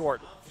very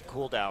short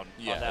cooldown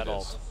on that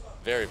ult. Is.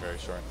 Very, very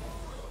short.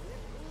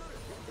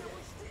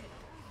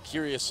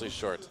 Curiously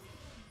short.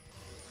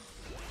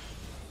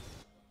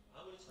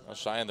 Well,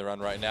 Shy on the run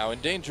right now. In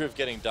danger of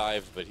getting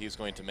dived, but he's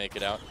going to make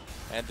it out.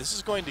 And this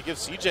is going to give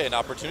CJ an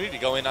opportunity to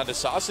go in onto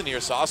Sasson here.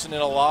 Sasson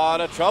in a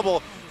lot of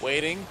trouble.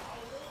 Waiting.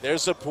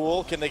 There's a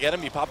pool. Can they get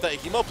him? He popped that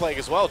Hemo Plague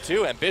as well,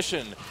 too.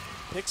 Ambition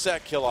picks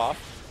that kill off.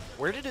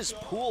 Where did his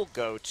pool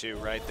go to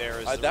right there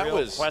is the that real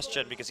was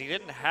question, because he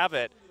didn't have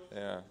it.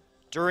 Yeah.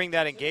 during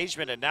that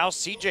engagement, and now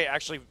CJ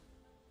actually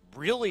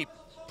really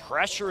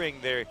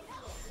pressuring their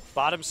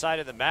bottom side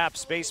of the map.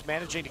 Space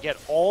managing to get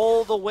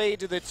all the way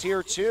to the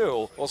tier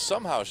 2. Well,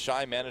 somehow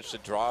Shy managed to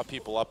draw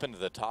people up into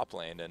the top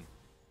lane, and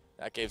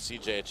that gave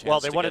CJ a chance. Well,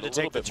 they to wanted get to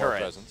a take the little bit more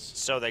turret, presence.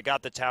 so they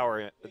got the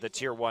tower, the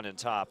tier 1 and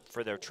top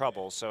for their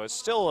trouble. So it's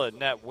still a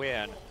net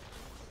win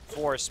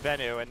for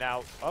SBENU, and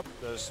now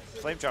those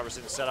flame droppers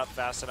didn't set up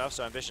fast enough,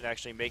 so Ambition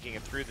actually making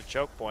it through the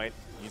choke point.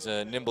 He's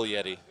a nimble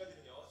Yeti.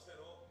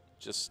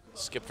 Just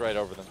skipped right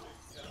over them.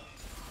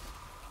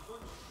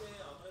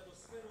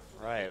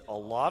 Right, a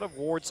lot of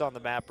wards on the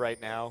map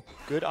right now.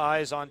 Good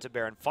eyes onto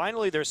Baron.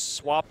 Finally, they're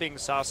swapping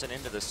Sassen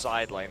into the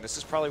side lane. This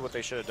is probably what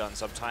they should have done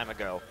some time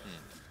ago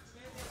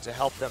to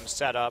help them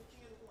set up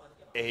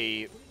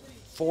a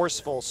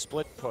forceful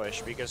split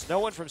push, because no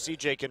one from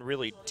CJ can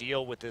really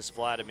deal with this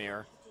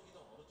Vladimir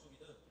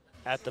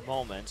at the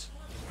moment.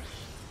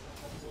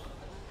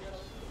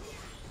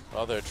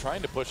 Well, they're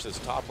trying to push this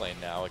top lane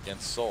now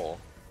against Soul.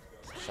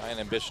 Shy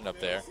and Ambition up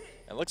there.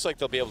 And it looks like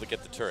they'll be able to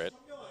get the turret.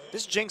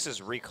 This Jinx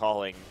is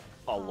recalling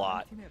a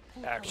lot,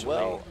 actually.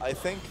 Well, I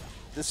think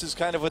this is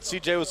kind of what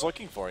CJ was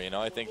looking for, you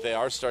know. I think they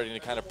are starting to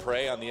kind of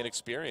prey on the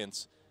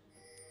inexperience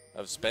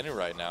of SBENU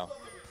right now.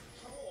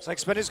 It's like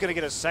SBENU's going to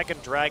get a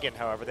second dragon,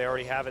 however. They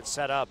already have it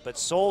set up. But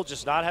Soul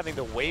just not having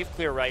the wave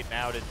clear right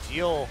now to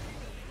deal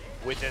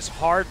with this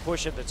hard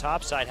push at the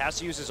top side. Has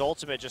to use his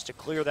ultimate just to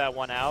clear that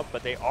one out.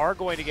 But they are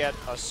going to get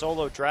a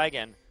solo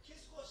dragon.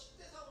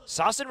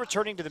 Sassen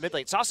returning to the mid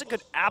lane. Sassen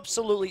could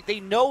absolutely, they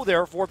know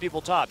there are 4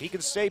 people top. He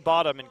can stay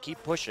bottom and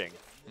keep pushing.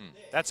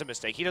 That's a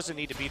mistake. He doesn't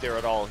need to be there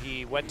at all.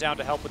 He went down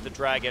to help with the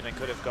dragon and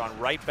could have gone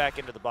right back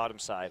into the bottom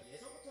side.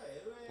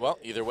 Well,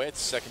 either way, it's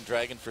second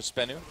dragon for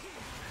SBENU.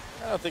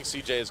 I don't think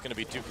CJ is going to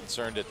be too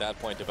concerned at that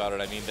point about it.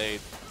 I mean,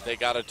 they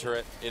got a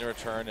turret in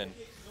return, and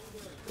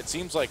it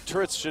seems like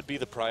turrets should be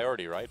the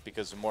priority, right?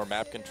 Because the more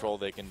map control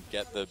they can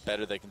get, the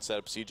better they can set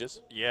up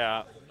sieges.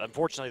 Yeah,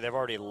 unfortunately, they've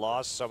already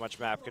lost so much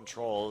map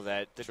control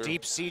that the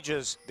deep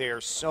sieges, they're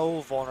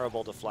so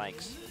vulnerable to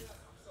flanks.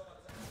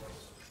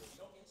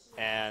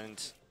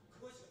 And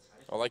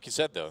well, like you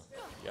said, though,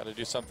 you got to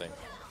do something.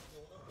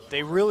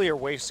 They really are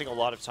wasting a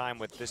lot of time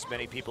with this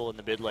many people in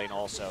the mid lane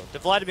also. The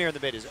Vladimir in the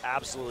mid is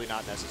absolutely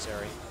not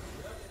necessary.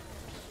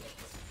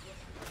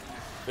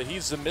 But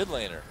he's the mid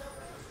laner.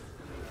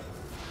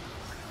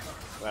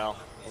 Well,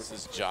 this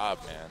is his job,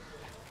 man.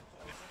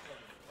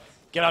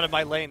 Get out of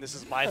my lane. This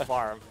is my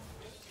farm.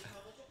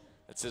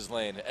 It's his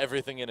lane.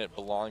 Everything in it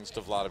belongs to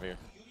Vladimir.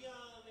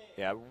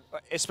 Yeah,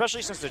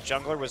 especially since the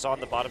jungler was on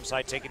the bottom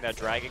side taking that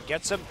dragon.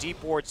 Get some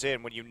deep wards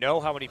in when you know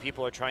how many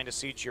people are trying to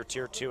siege your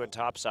tier 2 and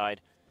top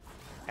side.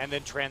 And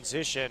then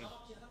transition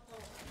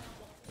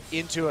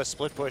into a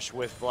split push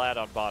with Vlad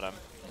on bottom.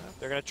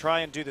 They're going to try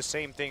and do the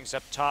same things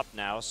up top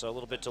now, so a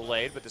little bit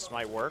delayed, but this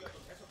might work.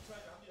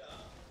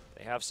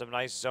 They have some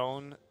nice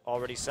zone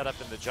already set up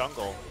in the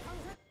jungle.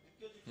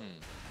 Well,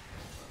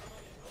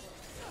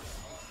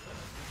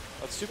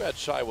 it's too bad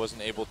Shy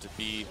wasn't able to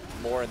be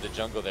more in the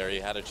jungle there. He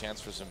had a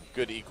chance for some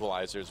good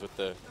equalizers with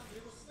the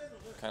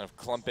kind of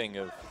clumping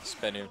of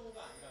SBENU.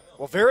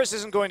 Well, Varus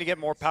isn't going to get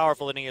more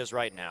powerful than he is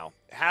right now.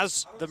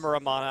 Has the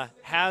Muramana,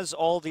 has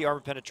all the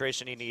armor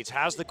penetration he needs,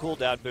 has the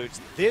cooldown boots.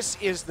 This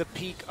is the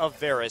peak of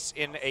Varus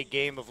in a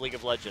game of League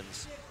of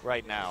Legends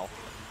right now,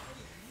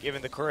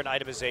 given the current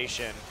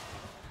itemization.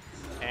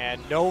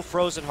 And no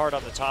Frozen Heart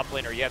on the top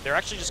laner yet. They're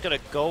actually just going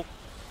to go.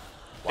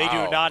 They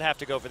do not have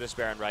to go for this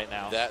Baron right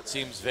now. That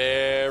seems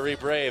very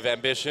brave.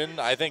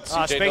 Ambition. I think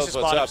CJ knows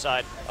what's up.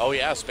 Side. Oh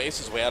yeah, Space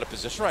is way out of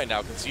position right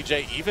now. Can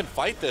CJ even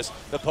fight this?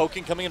 The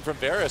poking coming in from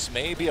Varus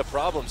may be a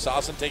problem.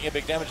 Sassen taking a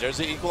big damage. There's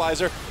the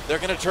equalizer. They're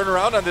going to turn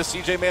around on this.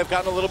 CJ may have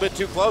gotten a little bit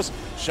too close.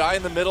 Shy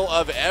in the middle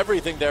of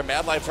everything there.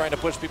 Mad Life trying to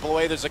push people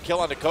away. There's a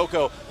kill onto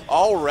Coco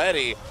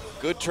already.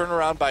 Good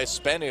turnaround by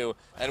SBENU,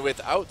 and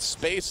without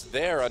Space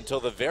there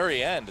until the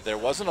very end, there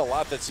wasn't a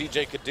lot that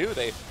CJ could do.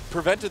 They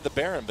prevented the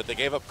Baron, but they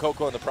gave up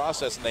Coco in the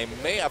process, and they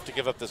may have to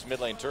give up this mid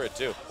lane turret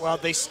too. Well,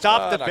 they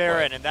stopped the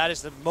Baron, quite. and that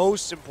is the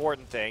most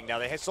important thing. Now,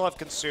 they still have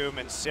Consume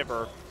and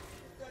Sivir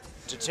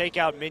to take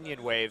out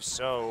minion waves,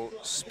 so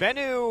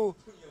SBENU,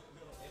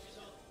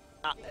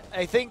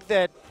 I think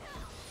that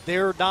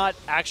they're not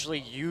actually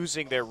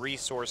using their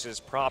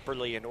resources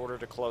properly in order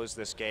to close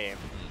this game.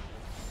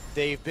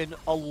 They've been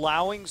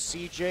allowing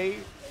CJ,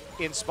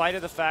 in spite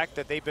of the fact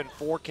that they've been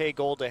 4K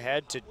gold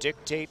ahead, to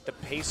dictate the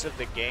pace of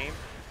the game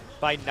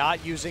by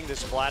not using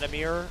this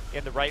Vladimir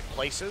in the right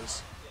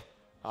places.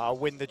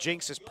 When the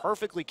Jinx is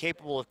perfectly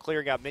capable of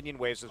clearing out minion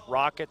waves with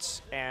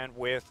rockets and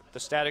with the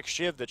static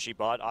Shiv that she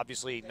bought,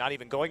 obviously not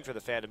even going for the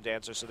Phantom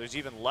Dancer, so there's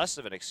even less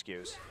of an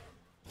excuse.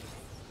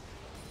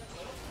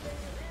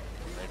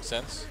 Makes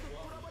sense.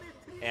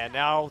 And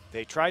now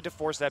they tried to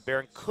force that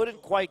Baron,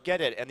 couldn't quite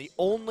get it, and the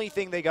only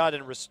thing they got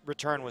in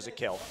return was a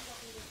kill.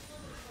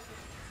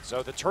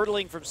 So the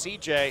turtling from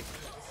CJ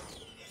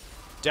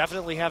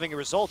definitely having a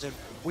result, and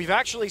we've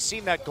actually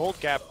seen that gold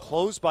gap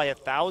close by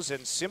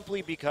 1,000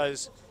 simply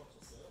because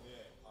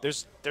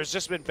there's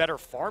just been better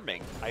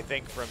farming, I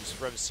think, from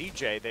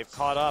CJ. They've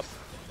caught up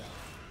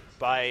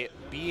by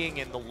being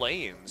in the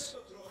lanes.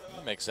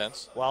 That makes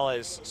sense. While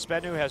as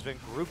SBENU has been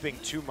grouping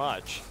too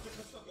much.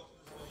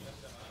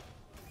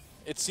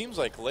 It seems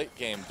like late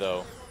game,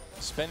 though,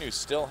 SBENU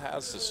still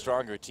has the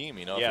stronger team.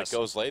 You know, Yes. if it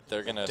goes late,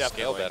 they're going to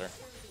scale Definitely. better.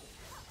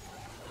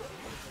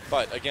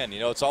 But again, you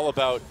know, it's all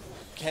about,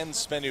 can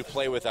SBENU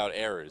play without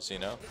errors, you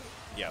know?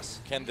 Yes.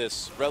 Can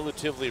this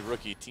relatively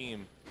rookie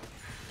team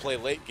play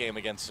late game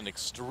against an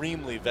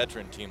extremely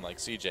veteran team like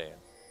CJ?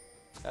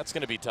 That's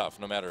going to be tough,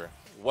 no matter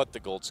what the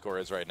gold score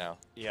is right now.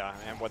 Yeah,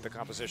 and what the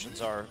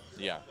compositions are.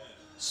 Yeah.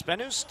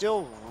 SBENU's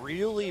still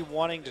really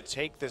wanting to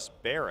take this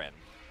Baron.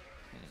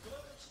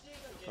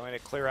 Going to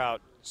clear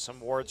out some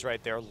wards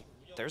right there.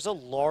 There's a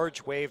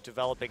large wave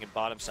developing in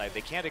bottom side.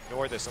 They can't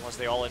ignore this unless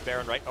they all in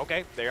Baron, right?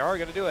 Okay, they are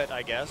going to do it,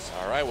 I guess.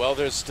 All right, well,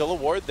 there's still a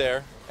ward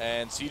there,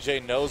 and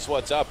CJ knows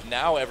what's up.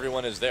 Now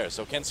everyone is there.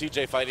 So can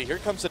CJ fight it? Here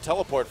comes the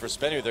teleport for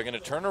SBENU. They're going to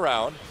turn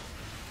around.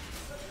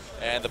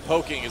 And the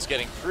poking is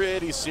getting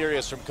pretty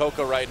serious from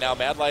Coco right now.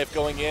 Mad Life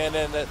going in,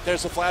 and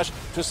there's a flash.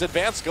 Just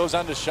advance goes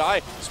on to Shy.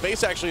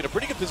 Space actually in a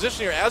pretty good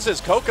position here, as is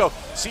Coco.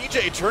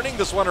 CJ turning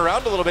this one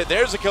around a little bit.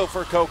 There's a kill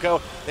for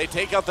Coco. They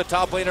take out the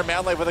top laner,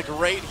 Mad Life with a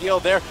great heal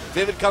there.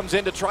 Vivid comes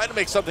in to try to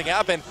make something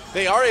happen.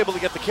 They are able to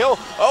get the kill.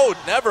 Oh,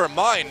 never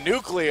mind.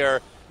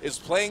 Nuclear is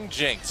playing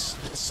Jinx.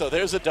 So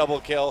there's a double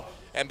kill.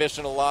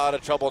 Ambition a lot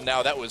of trouble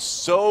now. That was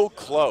so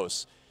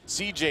close.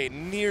 CJ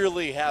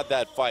nearly had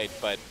that fight,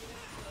 but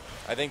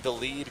I think the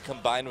lead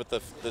combined with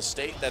the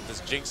state that this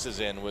Jinx is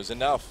in was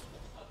enough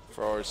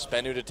for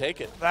SBENU to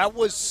take it. That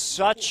was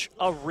such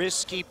a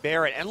risky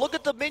Baron. And look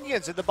at the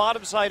minions in the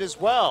bottom side as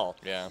well.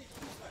 Yeah.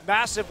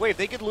 Massive wave.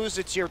 They could lose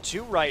to tier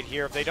 2 right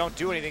here if they don't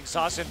do anything.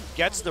 Sasin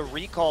gets the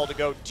recall to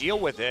go deal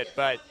with it,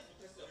 but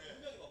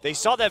they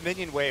saw that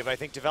minion wave, I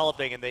think,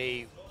 developing, and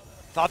they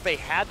thought they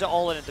had to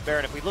all in at the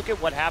Baron. If we look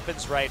at what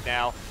happens right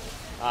now,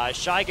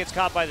 Shy gets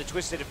caught by the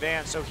Twisted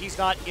Advance, so he's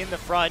not in the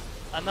front.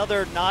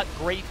 Another not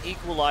great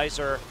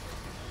equalizer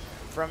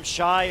from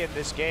Shy in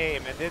this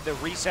game, and then the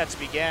resets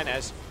begin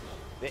as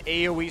the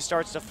AoE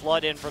starts to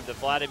flood in from the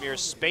Vladimir.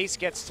 Space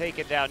gets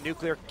taken down.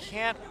 Nuclear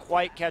can't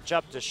quite catch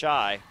up to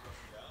Shy.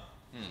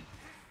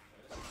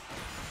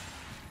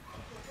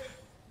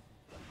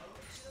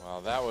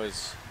 Well, that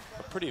was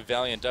a pretty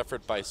valiant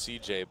effort by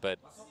CJ, but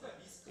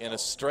in a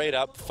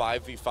straight-up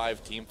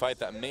 5v5 team fight,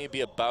 that may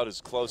be about as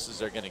close as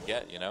they're going to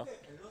get, you know,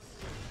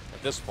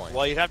 at this point.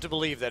 Well, you'd have to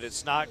believe that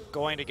it's not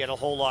going to get a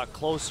whole lot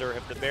closer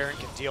if the Baron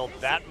can deal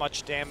that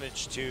much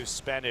damage to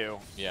SBENU.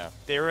 Yeah.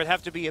 There would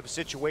have to be a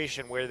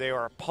situation where they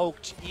are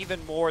poked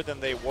even more than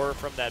they were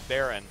from that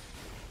Baron.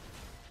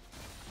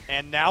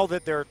 And now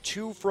that there are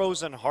 2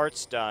 Frozen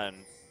Hearts done,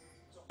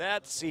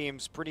 that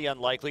seems pretty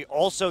unlikely.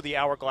 Also, the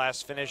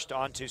Hourglass finished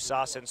onto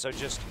Sasin, so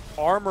just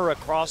armor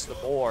across the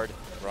board.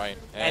 Right.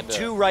 And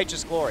 2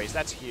 Righteous Glories.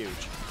 That's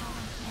huge.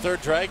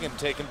 Third Dragon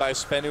taken by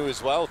SBENU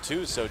as well,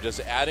 too. So just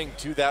adding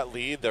to that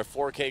lead, they're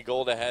 4K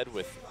gold ahead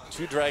with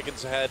 2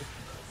 Dragons ahead.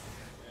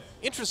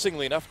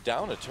 Interestingly enough,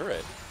 down a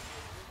turret.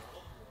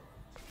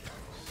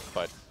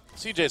 But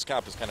CJ's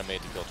comp is kind of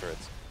made to kill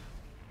turrets.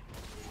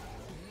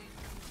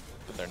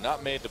 But they're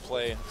not made to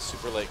play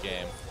super late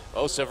game.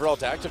 Oh,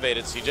 Severalt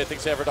activated. CJ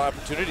thinks they have an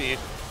opportunity.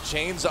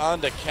 Chains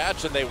on to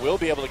catch, and they will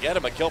be able to get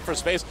him. A kill for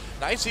space.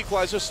 Nice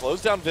equalizer.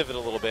 Slows down Vivid a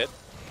little bit.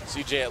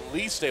 CJ at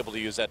least able to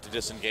use that to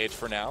disengage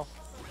for now.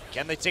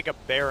 Can they take a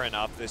Baron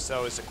off this,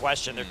 though, is the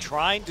question. They're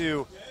trying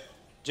to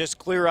just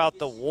clear out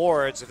the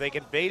wards. If they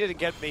can bait it and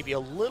get maybe a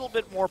little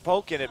bit more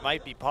poke in, it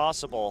might be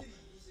possible.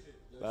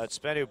 But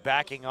SBENU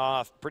backing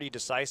off pretty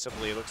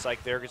decisively. It looks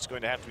like they're just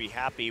going to have to be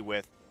happy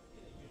with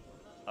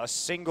a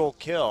single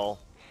kill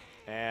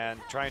and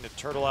trying to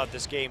turtle out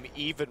this game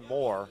even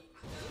more.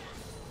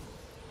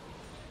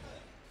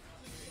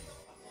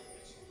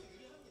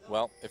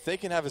 Well, if they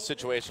can have a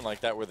situation like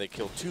that where they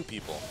kill 2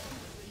 people,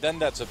 then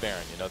that's a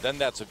Baron, you know, then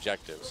that's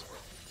objectives.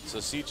 So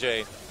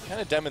CJ kind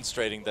of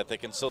demonstrating that they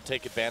can still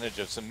take advantage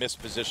of some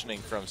mispositioning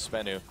from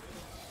SBENU.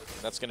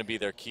 That's going to be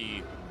their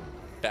key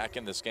back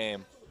in this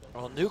game.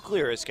 Well,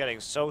 Nuclear is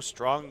getting so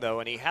strong, though,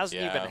 and he hasn't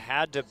even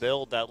had to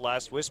build that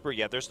last Whisper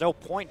yet. There's no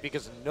point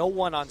because no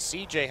one on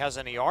CJ has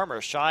any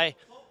armor. Shy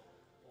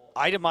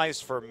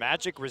itemized for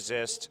magic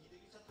resist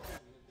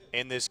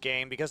in this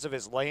game because of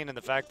his lane and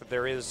the fact that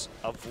there is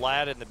a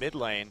Vlad in the mid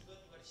lane,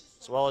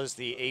 as well as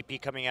the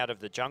AP coming out of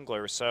the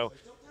jungler. So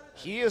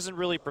he isn't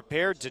really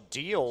prepared to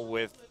deal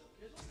with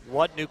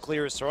what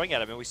Nuclear is throwing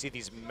at him. And we see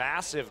these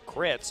massive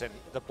crits, and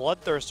the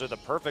Bloodthirst are the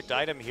perfect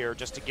item here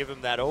just to give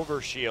him that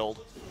overshield.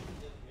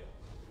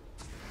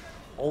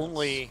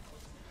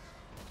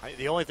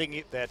 The only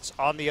thing that's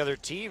on the other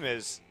team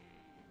is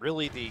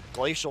really the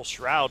Glacial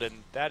Shroud,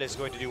 and that is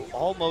going to do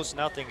almost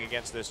nothing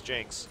against this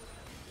Jinx.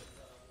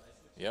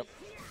 Yep.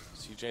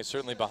 CJ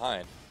certainly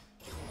behind.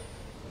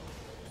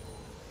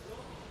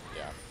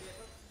 Yeah.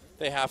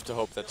 They have to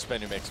hope that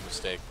SBENU makes a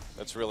mistake.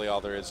 That's really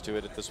all there is to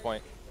it at this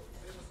point.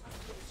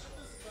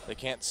 They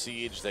can't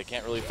siege. They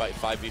can't really fight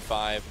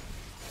 5v5.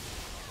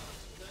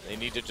 They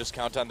need to just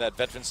count on that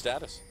veteran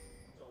status.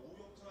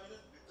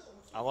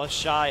 Unless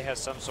Shy has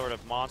some sort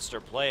of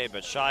monster play,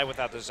 but Shy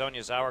without the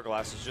Zhonya's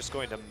Hourglass is just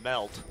going to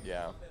melt.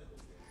 Yeah.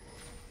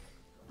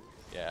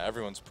 Yeah,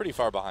 everyone's pretty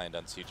far behind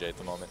on CJ at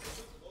the moment.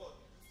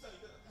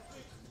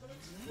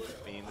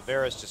 I mean, the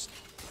Varus just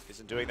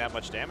isn't doing that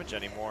much damage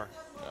anymore.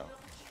 No.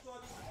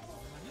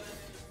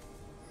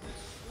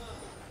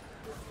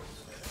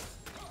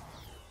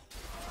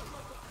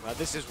 Now,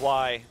 this is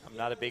why I'm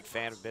not a big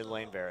fan of mid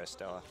lane Varus,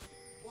 Doa.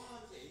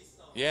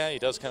 Yeah, he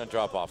does kind of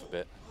drop off a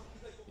bit.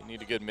 You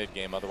need a good mid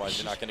game, otherwise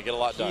you're not going to get a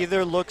lot done. He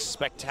either looks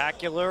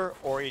spectacular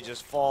or he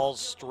just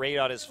falls straight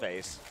on his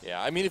face. Yeah,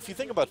 I mean, if you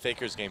think about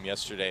Faker's game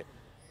yesterday,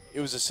 it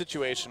was a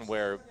situation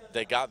where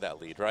they got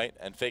that lead, right?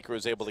 And Faker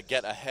was able to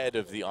get ahead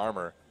of the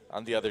armor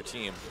on the other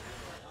team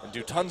and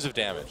do tons of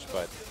damage.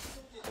 But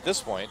at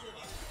this point,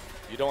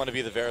 you don't want to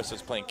be the Varus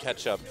that's playing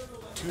catch-up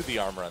to the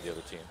armor on the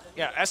other team.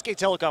 Yeah, SK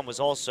Telecom was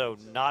also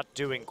not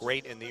doing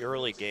great in the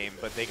early game,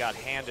 but they got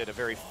handed a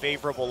very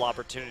favorable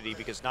opportunity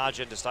because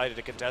Najin decided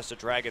to contest a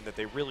dragon that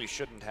they really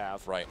shouldn't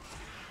have. Right.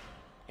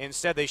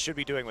 Instead, they should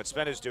be doing what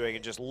SBENU's doing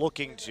and just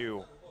looking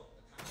to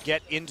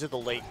get into the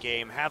late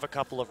game, have a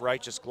couple of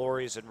righteous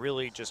glories, and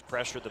really just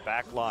pressure the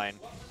back line.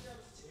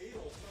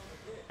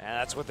 And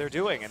that's what they're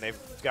doing, and they've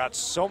got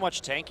so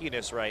much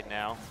tankiness right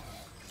now.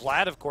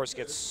 Vlad, of course,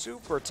 gets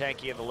super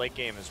tanky in the late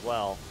game as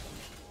well.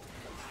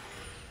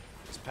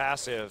 His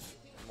passive,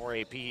 the more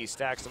AP he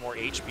stacks, the more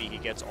HP he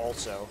gets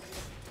also.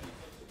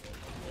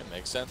 It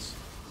makes sense.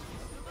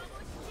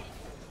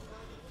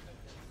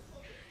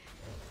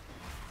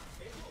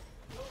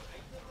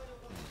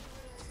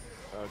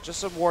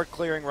 Just some ward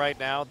clearing right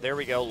now. There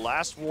we go.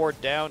 Last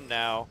ward down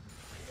now.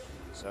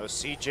 So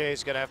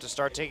CJ's going to have to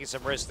start taking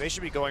some risks. They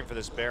should be going for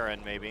this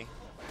Baron, maybe.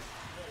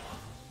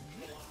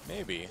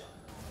 Maybe.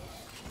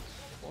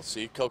 We'll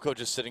see. Coco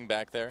just sitting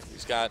back there.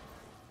 He's got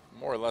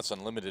more or less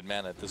unlimited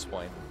mana at this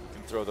point. He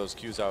can throw those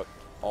Qs out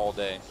all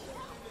day.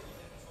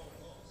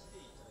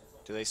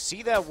 Do they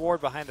see that ward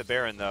behind the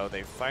Baron, though?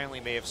 They finally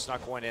may have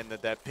snuck one in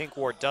that pink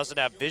ward doesn't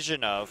have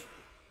vision of.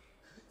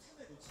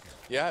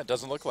 Yeah, it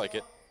doesn't look like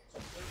it.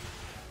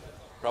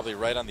 Probably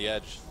right on the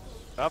edge.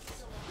 Up.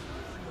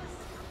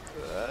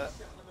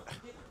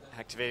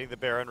 Activating the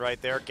Baron right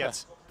there.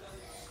 Gets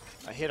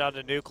a hit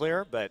onto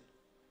Nuclear, but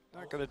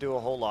not going to do a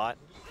whole lot.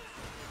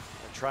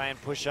 They'll try and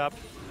push up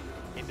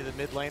into the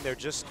mid lane. They're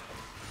just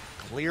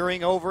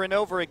clearing over and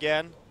over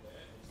again.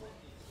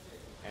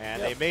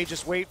 And they may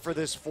just wait for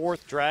this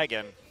fourth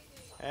dragon.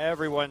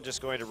 Everyone just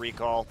going to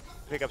recall,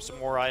 pick up some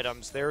more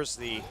items. There's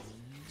the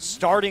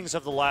startings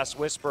of the last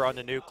Whisper on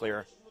the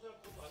Nuclear.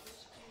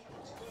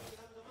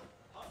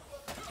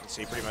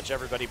 See pretty much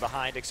everybody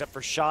behind except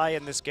for Shy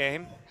in this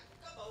game.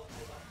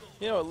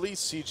 You know, at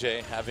least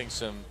CJ having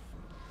some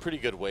pretty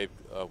good wave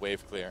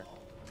clear.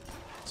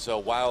 So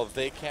while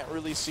they can't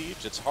really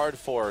siege, it's hard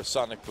for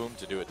Sonic Boom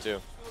to do it too.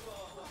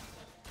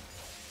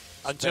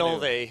 Until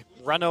they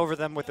run over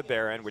them with the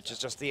Baron, which is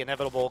just the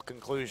inevitable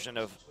conclusion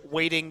of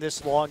waiting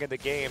this long in the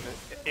game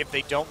if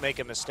they don't make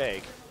a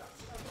mistake.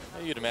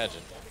 Yeah, you'd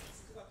imagine.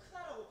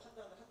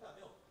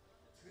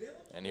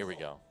 And here we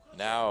go.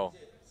 Now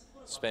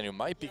SBENU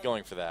might be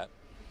going for that.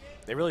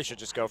 They really should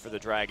just go for the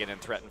dragon and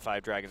threaten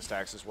 5 dragon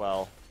stacks as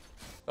well.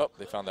 Oh,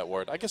 they found that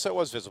ward. I guess that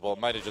was visible. It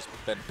might have just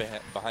been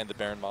behind the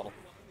Baron model.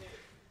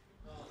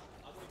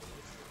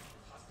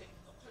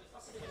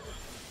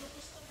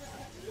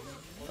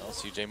 Well,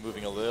 CJ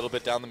moving a little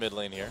bit down the mid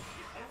lane here.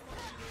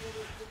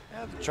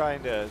 Yeah, they're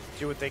trying to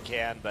do what they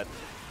can, but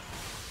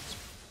it's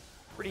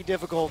pretty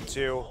difficult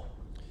to.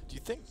 Do you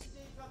think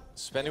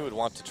SBENU would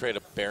want to trade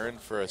a Baron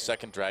for a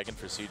second dragon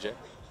for CJ?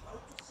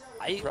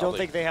 I don't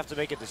think they have to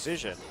make a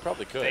decision.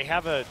 Probably could. They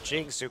have a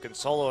Jinx who can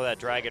solo that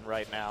dragon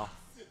right now,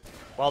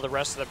 while the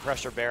rest of them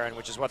pressure Baron,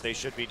 which is what they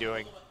should be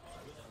doing.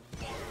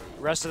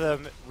 The rest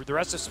of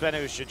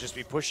SBENU should just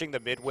be pushing the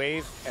mid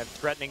wave and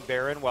threatening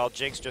Baron, while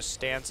Jinx just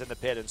stands in the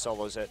pit and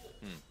solos it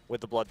with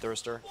the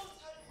Bloodthirster.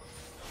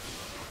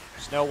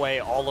 There's no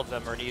way all of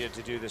them are needed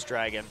to do this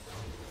dragon,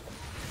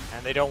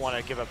 and they don't want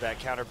to give up that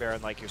counter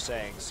Baron like you're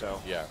saying. So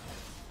yeah.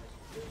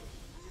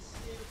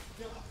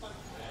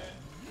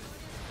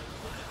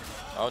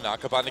 Oh,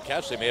 knock up on the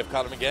catch. They may have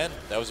caught him again.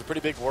 That was a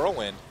pretty big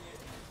whirlwind.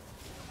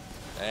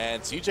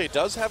 And CJ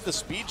does have the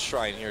speed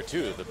shrine here,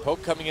 too. The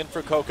poke coming in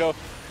for Coco.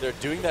 They're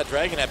doing that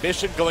dragon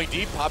ambition, going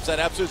deep, pops that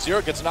absolute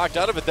zero, gets knocked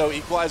out of it, though.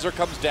 Equalizer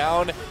comes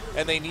down,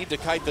 and they need to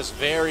kite this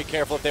very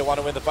careful if they want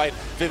to win the fight.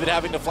 Vivid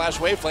having to flash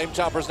away. Flame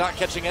Chomper's not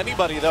catching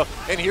anybody, though.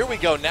 And here we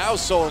go. Now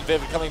Soul and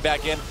Vivid coming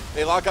back in.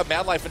 They lock up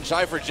Mad Life and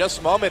Shy for just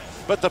a moment,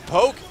 but the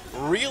poke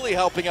really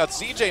helping out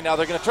CJ now.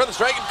 They're going to turn this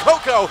dragon.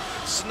 Coco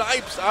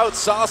snipes out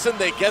Sasson.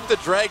 They get the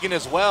dragon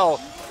as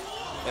well.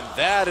 And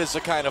that is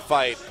the kind of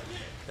fight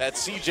that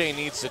CJ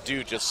needs to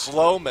do. Just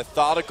slow,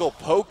 methodical,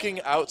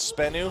 poking out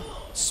SBENU.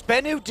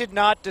 SBENU did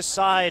not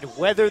decide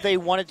whether they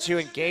wanted to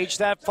engage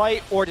that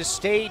fight or to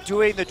stay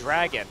doing the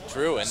dragon.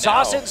 True, and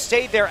Sasson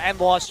stayed there and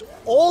lost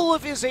all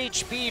of his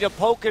HP to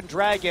poke and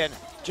dragon,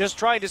 just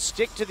trying to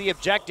stick to the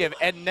objective.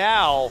 And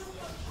now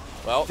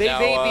Well, they now,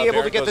 may be able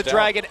Baron to get goes the down.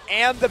 Dragon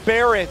and the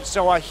Baron,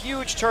 so a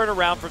huge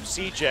turnaround from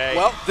CJ.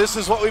 Well, this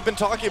is what we've been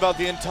talking about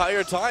the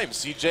entire time.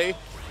 CJ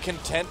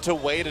content to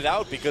wait it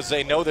out because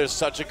they know there's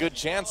such a good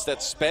chance that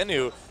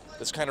SBENU,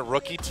 this kind of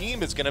rookie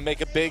team, is going to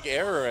make a big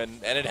error,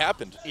 and it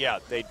happened. Yeah,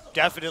 they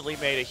definitely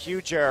made a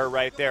huge error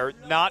right there,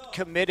 not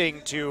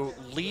committing to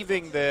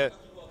leaving the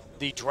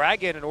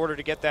Dragon in order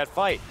to get that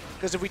fight.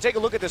 Because if we take a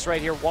look at this right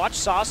here, watch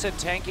Sasin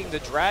tanking the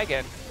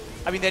Dragon.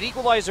 I mean, that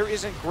equalizer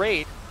isn't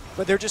great,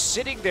 but they're just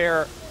sitting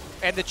there,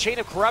 and the chain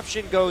of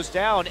corruption goes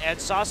down, and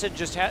Sasin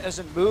just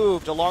hasn't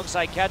moved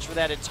alongside Catch for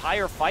that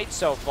entire fight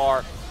so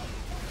far.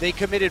 They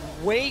committed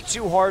way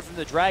too hard from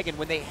the Dragon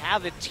when they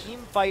have a team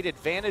fight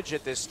advantage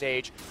at this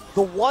stage.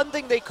 The one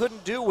thing they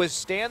couldn't do was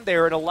stand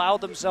there and allow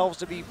themselves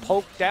to be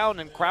poked down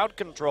in crowd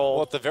control.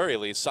 Well, at the very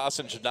least,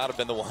 Sasin should not have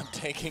been the one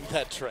taking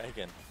that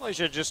Dragon. Well, he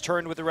should have just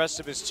turned with the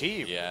rest of his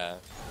team. Yeah.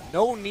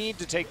 No need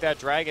to take that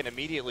Dragon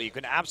immediately. You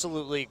can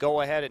absolutely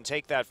go ahead and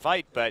take that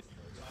fight, but...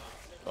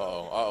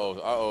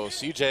 Uh-oh.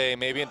 CJ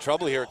may be in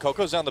trouble here.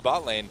 Coco's down the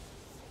bot lane.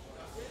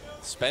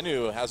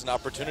 SBENU has an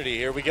opportunity.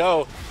 Here we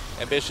go.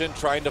 Ambition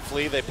trying to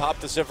flee. They pop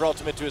the Sivir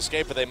ultimate to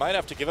escape, but they might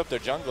have to give up their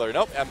jungler.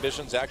 Nope,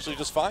 Ambition's actually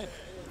just fine.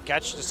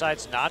 Catch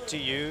decides not to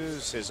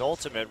use his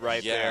ultimate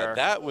right there. Yeah,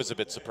 that was a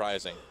bit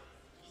surprising.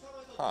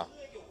 Huh.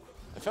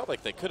 I felt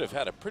like they could have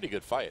had a pretty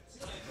good fight.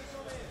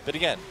 But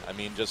again, I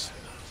mean, just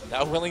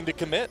not willing to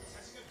commit.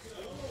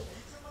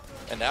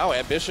 And now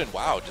Ambition,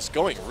 wow, just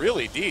going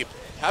really deep.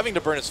 Having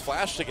to burn his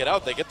flash to get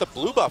out. They get the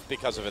blue buff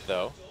because of it,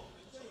 though.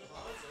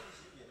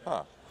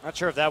 Huh. Not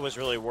sure if that was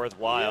really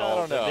worthwhile. Yeah, I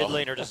don't know. The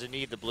mid laner doesn't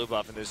need the blue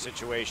buff in this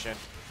situation.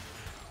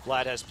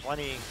 Vlad has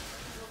plenty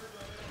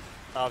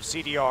of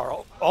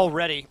CDR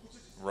already.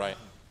 Right.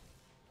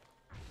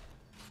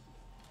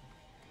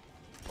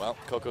 Well,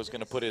 Coco's going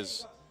to put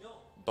his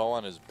bow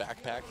on his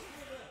backpack.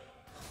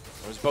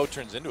 Or his bow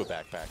turns into a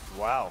backpack.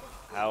 Wow,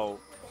 how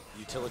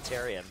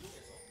utilitarian.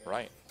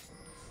 Right.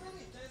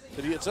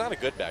 But it's not a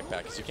good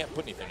backpack because you can't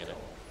put anything in it.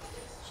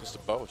 It's just a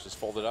bow. It's just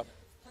folded up.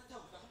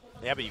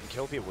 Yeah, but you can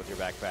kill people with your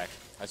backpack.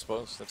 I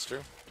suppose. That's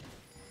true.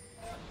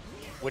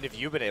 When have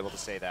you been able to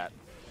say that?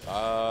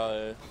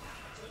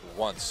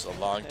 Once, a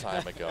long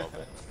time ago.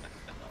 But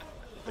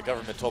the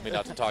government told me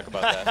not to talk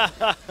about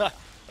that.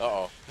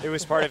 Uh-oh. It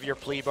was part of your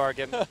plea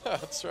bargain.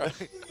 That's right.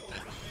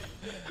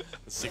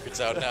 The secret's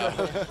out now.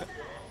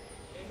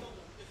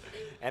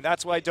 And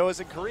that's why Do's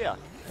in Korea.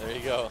 There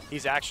you go.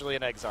 He's actually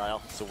in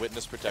exile. It's a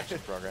witness protection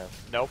program.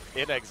 Nope,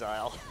 in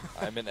exile.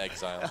 I'm in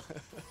exile.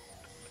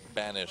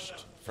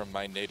 Banished from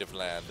my native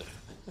land.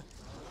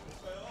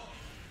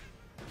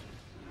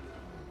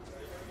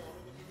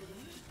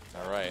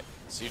 All right,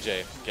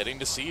 CJ getting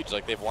to siege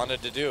like they've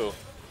wanted to do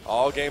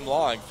all game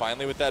long.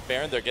 Finally with that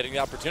Baron, they're getting the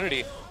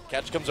opportunity.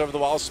 Catch comes over the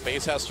wall,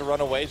 Space has to run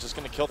away. He's just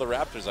going to kill the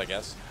Raptors, I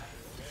guess.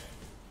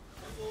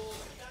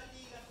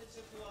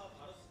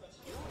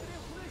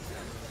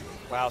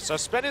 Wow, so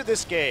SBENU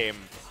this game,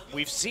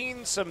 we've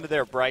seen some of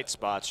their bright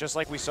spots, just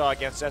like we saw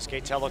against SK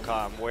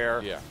Telecom,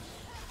 where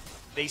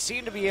they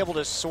seem to be able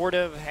to sort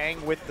of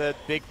hang with the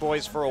big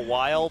boys for a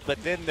while,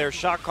 but then their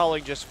shot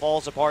calling just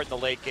falls apart in the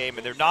late game,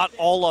 and they're not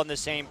all on the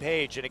same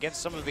page. And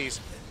against some of these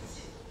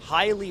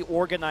highly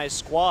organized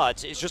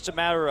squads, it's just a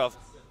matter of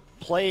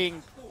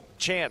playing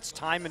chance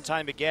time and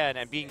time again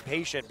and being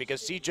patient,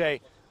 because CJ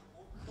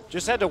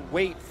just had to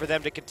wait for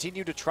them to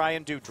continue to try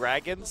and do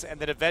dragons, and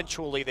then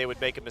eventually they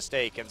would make a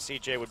mistake, and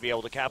CJ would be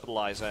able to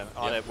capitalize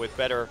on it with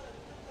better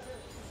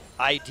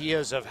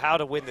ideas of how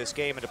to win this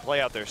game and to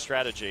play out their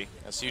strategy.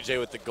 And CJ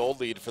with the gold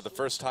lead for the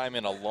first time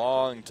in a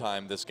long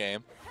time this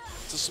game.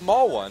 It's a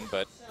small one,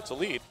 but it's a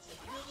lead.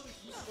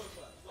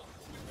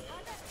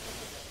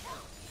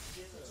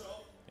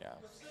 Yeah,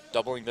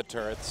 doubling the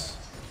turrets.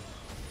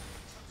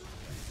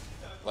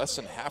 Less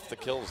than half the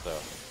kills, though.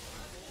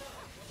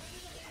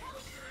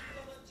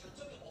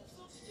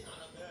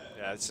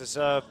 Yeah, this is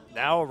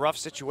now a rough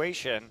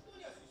situation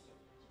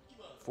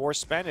for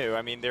SBENU.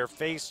 I mean, they're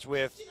faced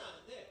with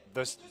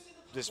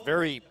this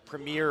very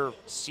premier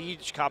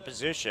siege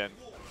composition.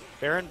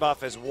 Baron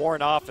buff has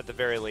worn off at the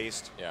very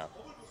least. Yeah.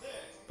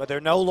 But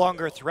they're no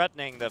longer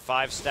threatening the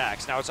 5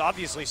 stacks. Now, it's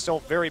obviously still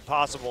very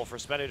possible for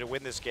SBENU to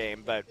win this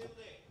game, but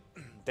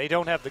they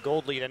don't have the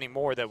gold lead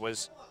anymore that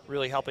was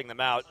really helping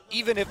them out,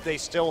 even if they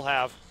still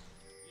have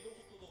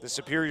the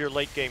superior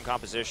late game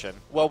composition.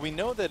 Well, we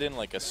know that in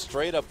like a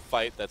straight up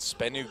fight that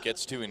SBENU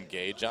gets to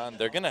engage on,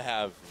 they're going to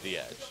have the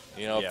edge.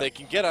 You know, if they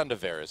can get onto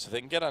Varus, if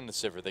they can get onto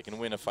Sivir, they can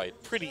win a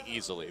fight pretty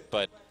easily.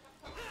 But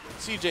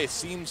CJ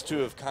seems to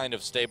have kind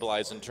of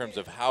stabilized in terms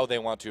of how they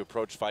want to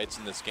approach fights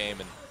in this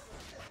game, and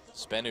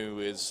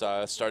SBENU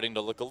is starting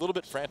to look a little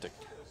bit frantic.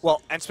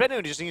 Well, and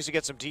SBENU just needs to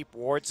get some deep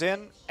wards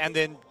in and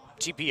then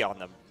TP on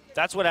them.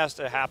 That's what has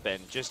to happen.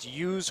 Just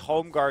use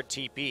home guard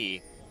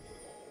TP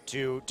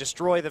to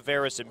destroy the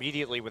Varus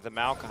immediately with the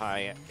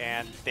Maokai,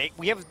 and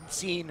we haven't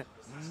seen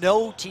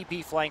no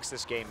TP flanks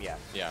this game yet.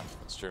 Yeah,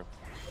 that's true.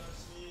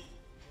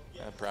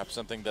 Perhaps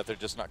something that they're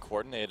just not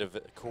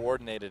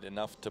coordinated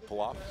enough to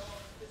pull off.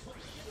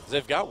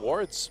 They've got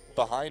wards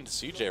behind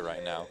CJ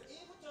right now.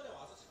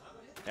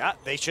 Yeah,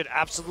 they should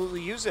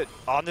absolutely use it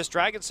on this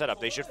Dragon setup.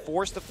 They should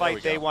force the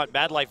fight they want.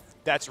 Mad Life,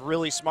 that's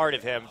really smart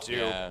of him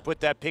to put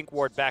that pink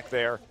ward back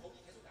there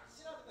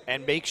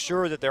and make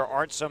sure that there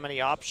aren't so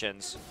many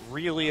options.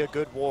 Really a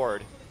good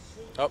ward.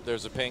 Oh,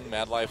 there's a ping.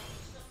 Mad Life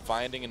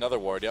finding another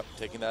ward. Yep,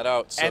 taking that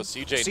out. So And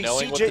CJ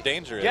knowing what the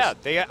danger is. Yeah,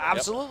 they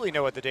absolutely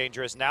know what the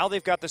danger is. Now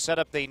they've got the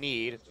setup they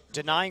need,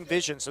 denying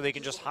vision so they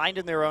can just hide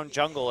in their own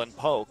jungle and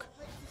poke.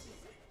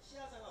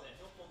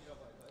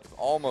 They've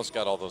almost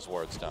got all those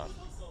wards down.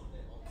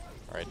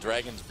 All right,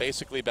 Dragon's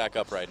basically back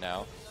up right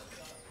now.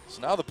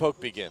 So now the poke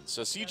begins.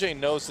 So CJ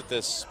knows that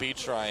this speed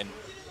shrine...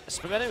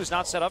 SBENU is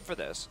not set up for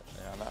this.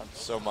 Yeah, not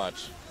so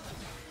much.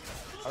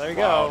 Oh, there you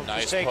go.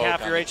 Nice just take poke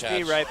half on your the HP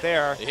catch. right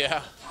there.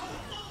 Yeah.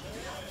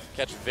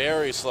 Catch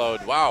very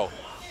slowed. Wow.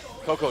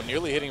 Coco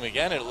nearly hitting him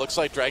again, and it looks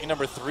like Dragon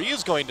number 3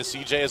 is going to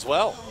CJ as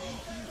well.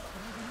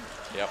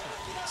 Yep.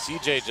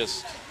 CJ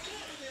just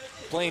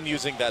plain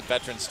using that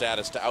veteran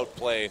status to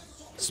outplay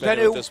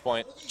SBENU at this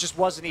point. Just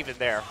wasn't even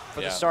there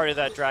for the start of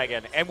that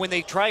Dragon. And when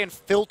they try and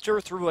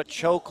filter through a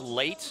choke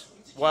late,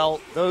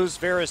 well, those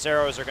Varus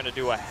arrows are going to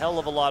do a hell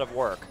of a lot of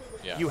work.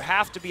 Yeah. You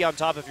have to be on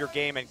top of your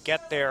game and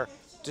get there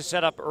to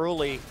set up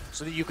early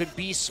so that you can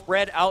be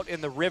spread out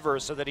in the river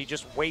so that he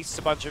just wastes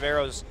a bunch of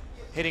arrows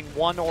hitting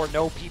one or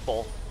no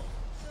people.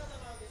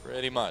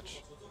 Pretty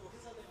much.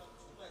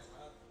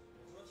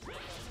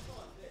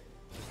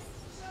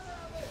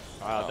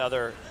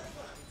 Another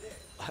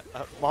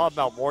Mob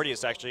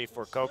Malmortius actually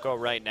for Coco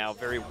right now.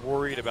 Very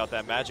worried about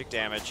that magic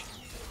damage.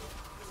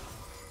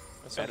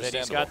 That's And then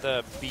he's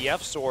understandable. got the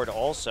BF sword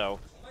also.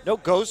 No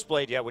Ghost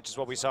Blade yet, which is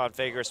what we saw in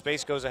Fager.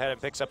 Space goes ahead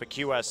and picks up a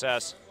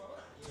QSS.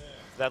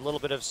 That little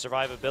bit of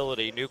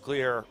survivability.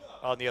 Nuclear,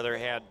 on the other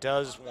hand,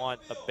 does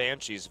want a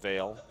Banshee's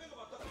Veil.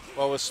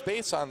 Well, with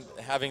Space on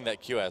having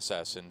that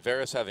QSS and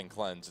Varus having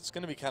Cleanse, it's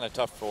going to be kind of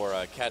tough for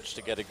Catch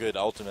to get a good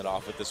ultimate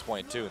off at this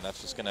point, too, and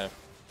that's just going to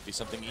be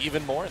something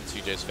even more in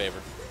CJ's favor.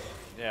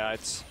 Yeah,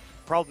 it's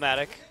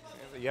problematic.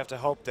 You have to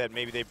hope that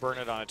maybe they burn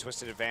it on a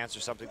Twisted Advance or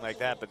something like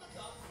that, but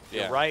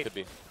you're right. Could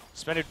be.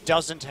 SBENU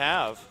doesn't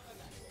have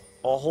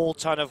a whole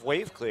ton of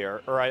wave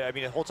clear, or I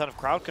mean a whole ton of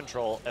crowd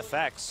control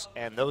effects,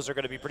 and those are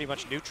going to be pretty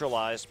much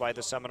neutralized by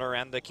the Summoner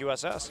and the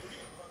QSS.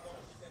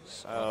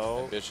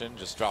 So Ambition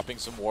just dropping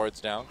some wards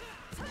down.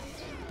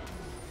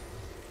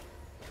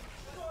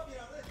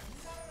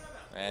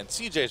 And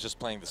CJ's just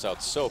playing this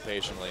out so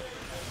patiently.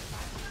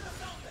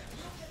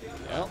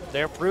 Well,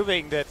 they're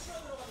proving that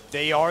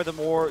they are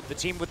the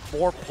team with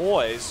more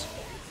poise.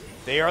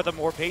 They are the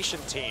more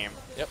patient team.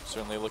 Yep,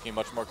 certainly looking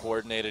much more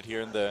coordinated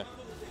here in the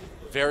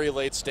very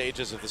late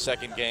stages of the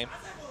second game.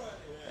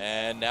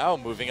 And now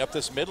moving up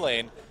this mid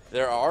lane,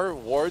 there are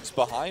wards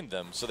behind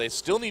them, so they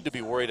still need to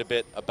be worried a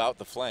bit about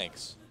the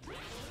flanks.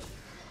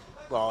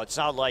 Well, it's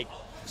not like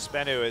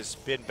SBENU has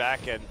been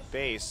back in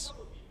base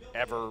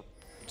ever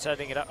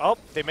setting it up. Oh,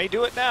 they may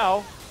do it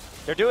now.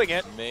 They're doing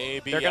it.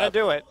 Maybe. They're going to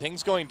do it.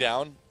 Ping's going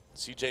down.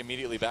 CJ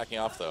immediately backing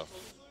off, though.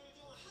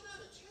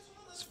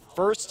 It's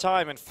first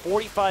time in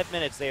 45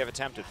 minutes they have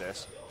attempted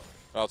this.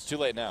 Well, it's too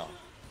late now.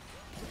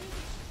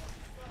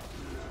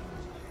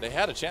 They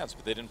had a chance,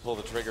 but they didn't pull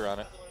the trigger on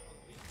it.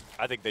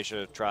 I think they should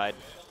have tried.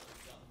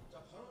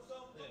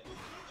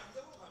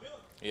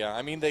 Yeah,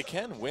 I mean, they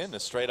can win a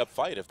straight-up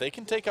fight. If they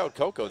can take out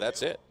Coco,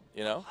 that's it,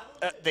 you know?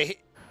 They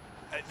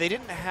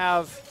didn't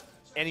have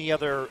any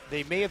other...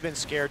 They may have been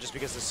scared just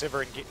because the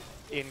Sivir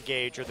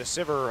engage or the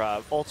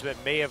Sivir ultimate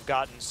may have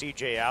gotten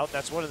CJ out.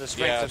 That's one of the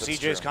strengths of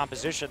CJ's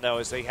composition, though,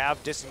 is they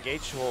have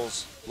disengage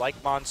tools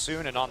like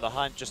Monsoon and On the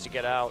Hunt just to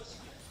get out.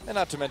 And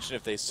not to mention,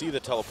 if they see the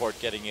teleport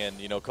getting in,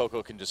 you know,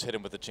 Coco can just hit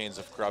him with the Chains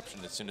of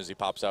Corruption as soon as he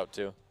pops out,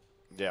 too.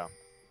 Yeah.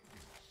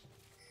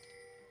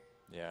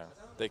 Yeah,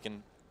 they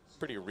can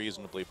pretty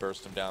reasonably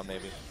burst him down,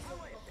 maybe.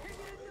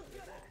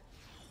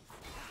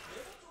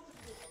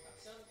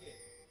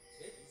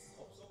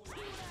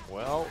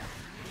 Well,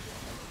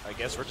 I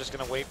guess we're just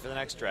going to wait for the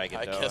next dragon,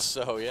 I though. guess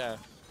so, yeah.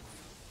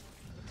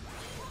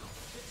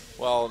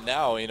 Well,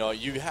 now, you know,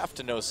 you have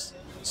to know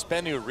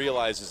SBENU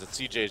realizes that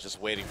CJ is just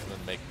waiting for them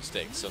to make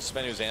mistakes. So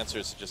SBENU's answer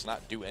is to just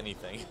not do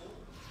anything.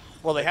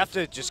 Well, they have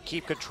to just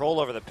keep control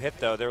over the pit,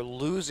 though. They're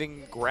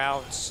losing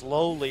ground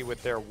slowly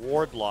with their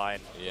ward line.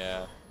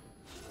 Yeah.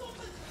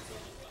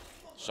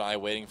 Shy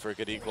waiting for a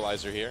good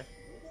equalizer here.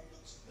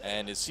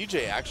 And is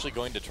CJ actually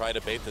going to try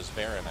to bait this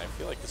Baron? I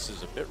feel like this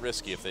is a bit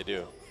risky if they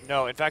do.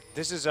 No, in fact,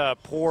 this is a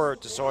poor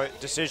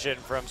decision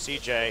from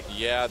CJ.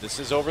 Yeah, this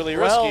is overly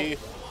risky.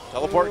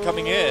 Teleport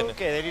coming in.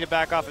 Okay, they need to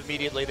back off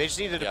immediately. They just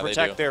needed to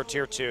protect their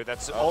tier 2.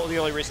 That's the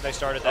only reason they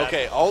started that.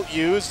 Okay, ult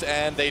used,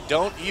 and they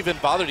don't even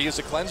bother to use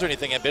a cleanse or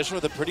anything. Ambition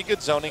with a pretty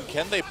good zoning.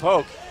 Can they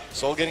poke?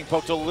 Soul getting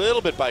poked a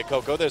little bit by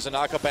Coco. There's a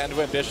knock-up onto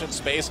Ambition.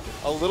 Space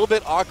a little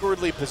bit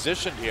awkwardly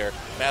positioned here.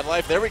 Mad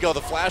Life, there we go.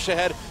 The flash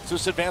ahead.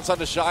 Zeus advance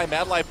onto Shy.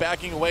 Mad Life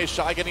backing away.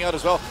 Shy getting out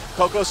as well.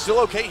 Coco's still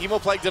okay.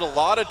 Hemoplague did a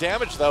lot of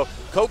damage, though.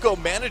 Coco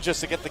manages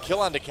to get the kill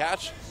on to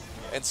Catch.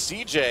 And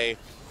CJ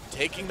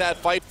taking that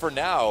fight for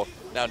now.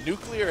 Now,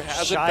 Nuclear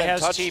hasn't been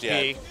touched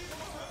yet.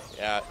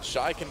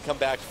 Shy can come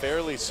back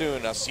fairly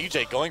soon. Now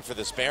CJ going for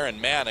this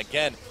Baron. Man,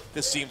 again,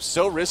 this seems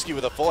so risky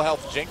with a full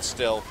health Jinx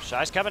still.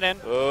 Shy's coming in.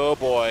 Oh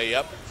boy,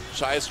 yep.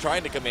 Shy is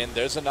trying to come in.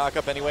 There's a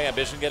knock-up anyway.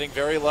 Ambition getting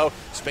very low.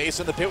 Space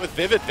in the pit with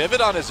Vivid. Vivid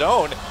on his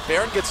own.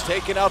 Baron gets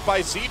taken out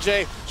by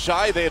CJ.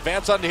 Shy, they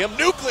advance onto him.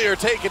 Nuclear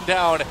taken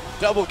down.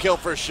 Double kill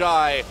for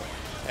Shy.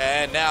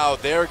 And now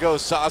there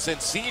goes Sazin.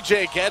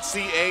 CJ gets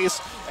the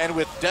ace. And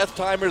with death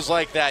timers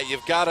like that,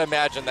 you've got to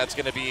imagine that's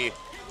going to be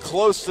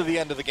close to the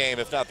end of the game,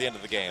 if not the end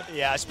of the game.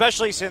 Yeah,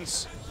 especially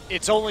since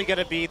it's only going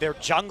to be their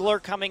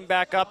jungler coming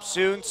back up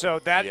soon. So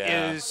that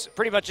is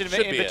pretty much an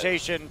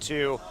invitation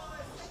to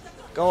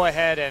go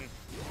ahead and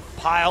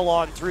pile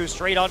on through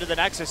straight onto the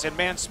Nexus. And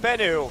man,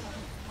 SBENU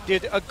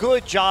did a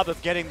good job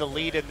of getting the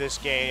lead in this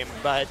game,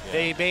 but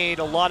they made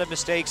a lot of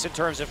mistakes in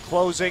terms of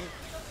closing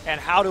and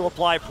how to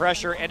apply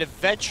pressure, and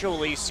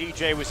eventually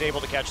CJ was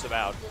able to catch them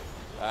out.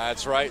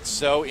 That's right.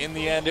 So in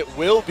the end, it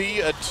will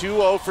be a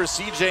 2-0 for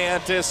CJ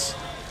Entus.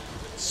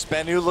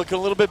 SBENU looking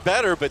a little bit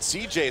better, but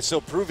CJ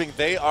still proving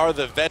they are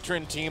the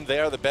veteran team, they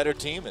are the better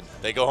team, and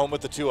they go home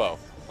with the 2-0.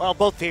 Well,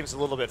 both teams a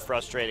little bit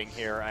frustrating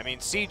here. I mean,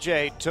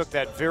 CJ took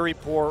that very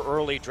poor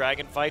early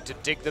dragon fight to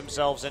dig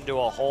themselves into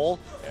a hole,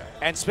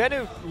 and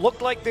SBENU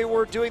looked like they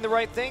were doing the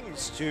right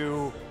things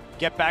to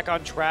get back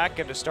on track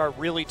and to start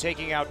really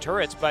taking out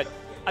turrets. But,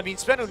 I mean,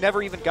 SBENU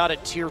never even got a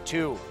tier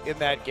 2 in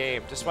that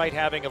game, despite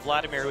having a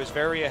Vladimir who is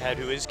very ahead,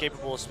 who is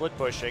capable of split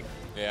pushing.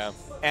 Yeah.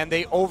 And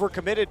they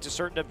overcommitted to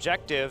certain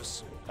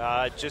objectives,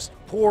 just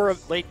poor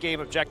late game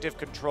objective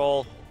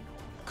control.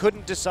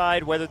 Couldn't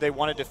decide whether they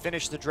wanted to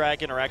finish the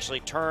dragon or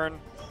actually turn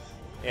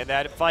in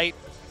that fight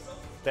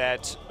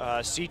that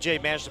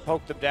CJ managed to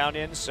poke them down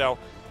in. So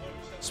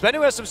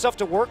SBENU has some stuff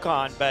to work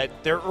on,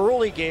 but their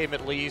early game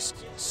at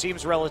least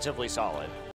seems relatively solid.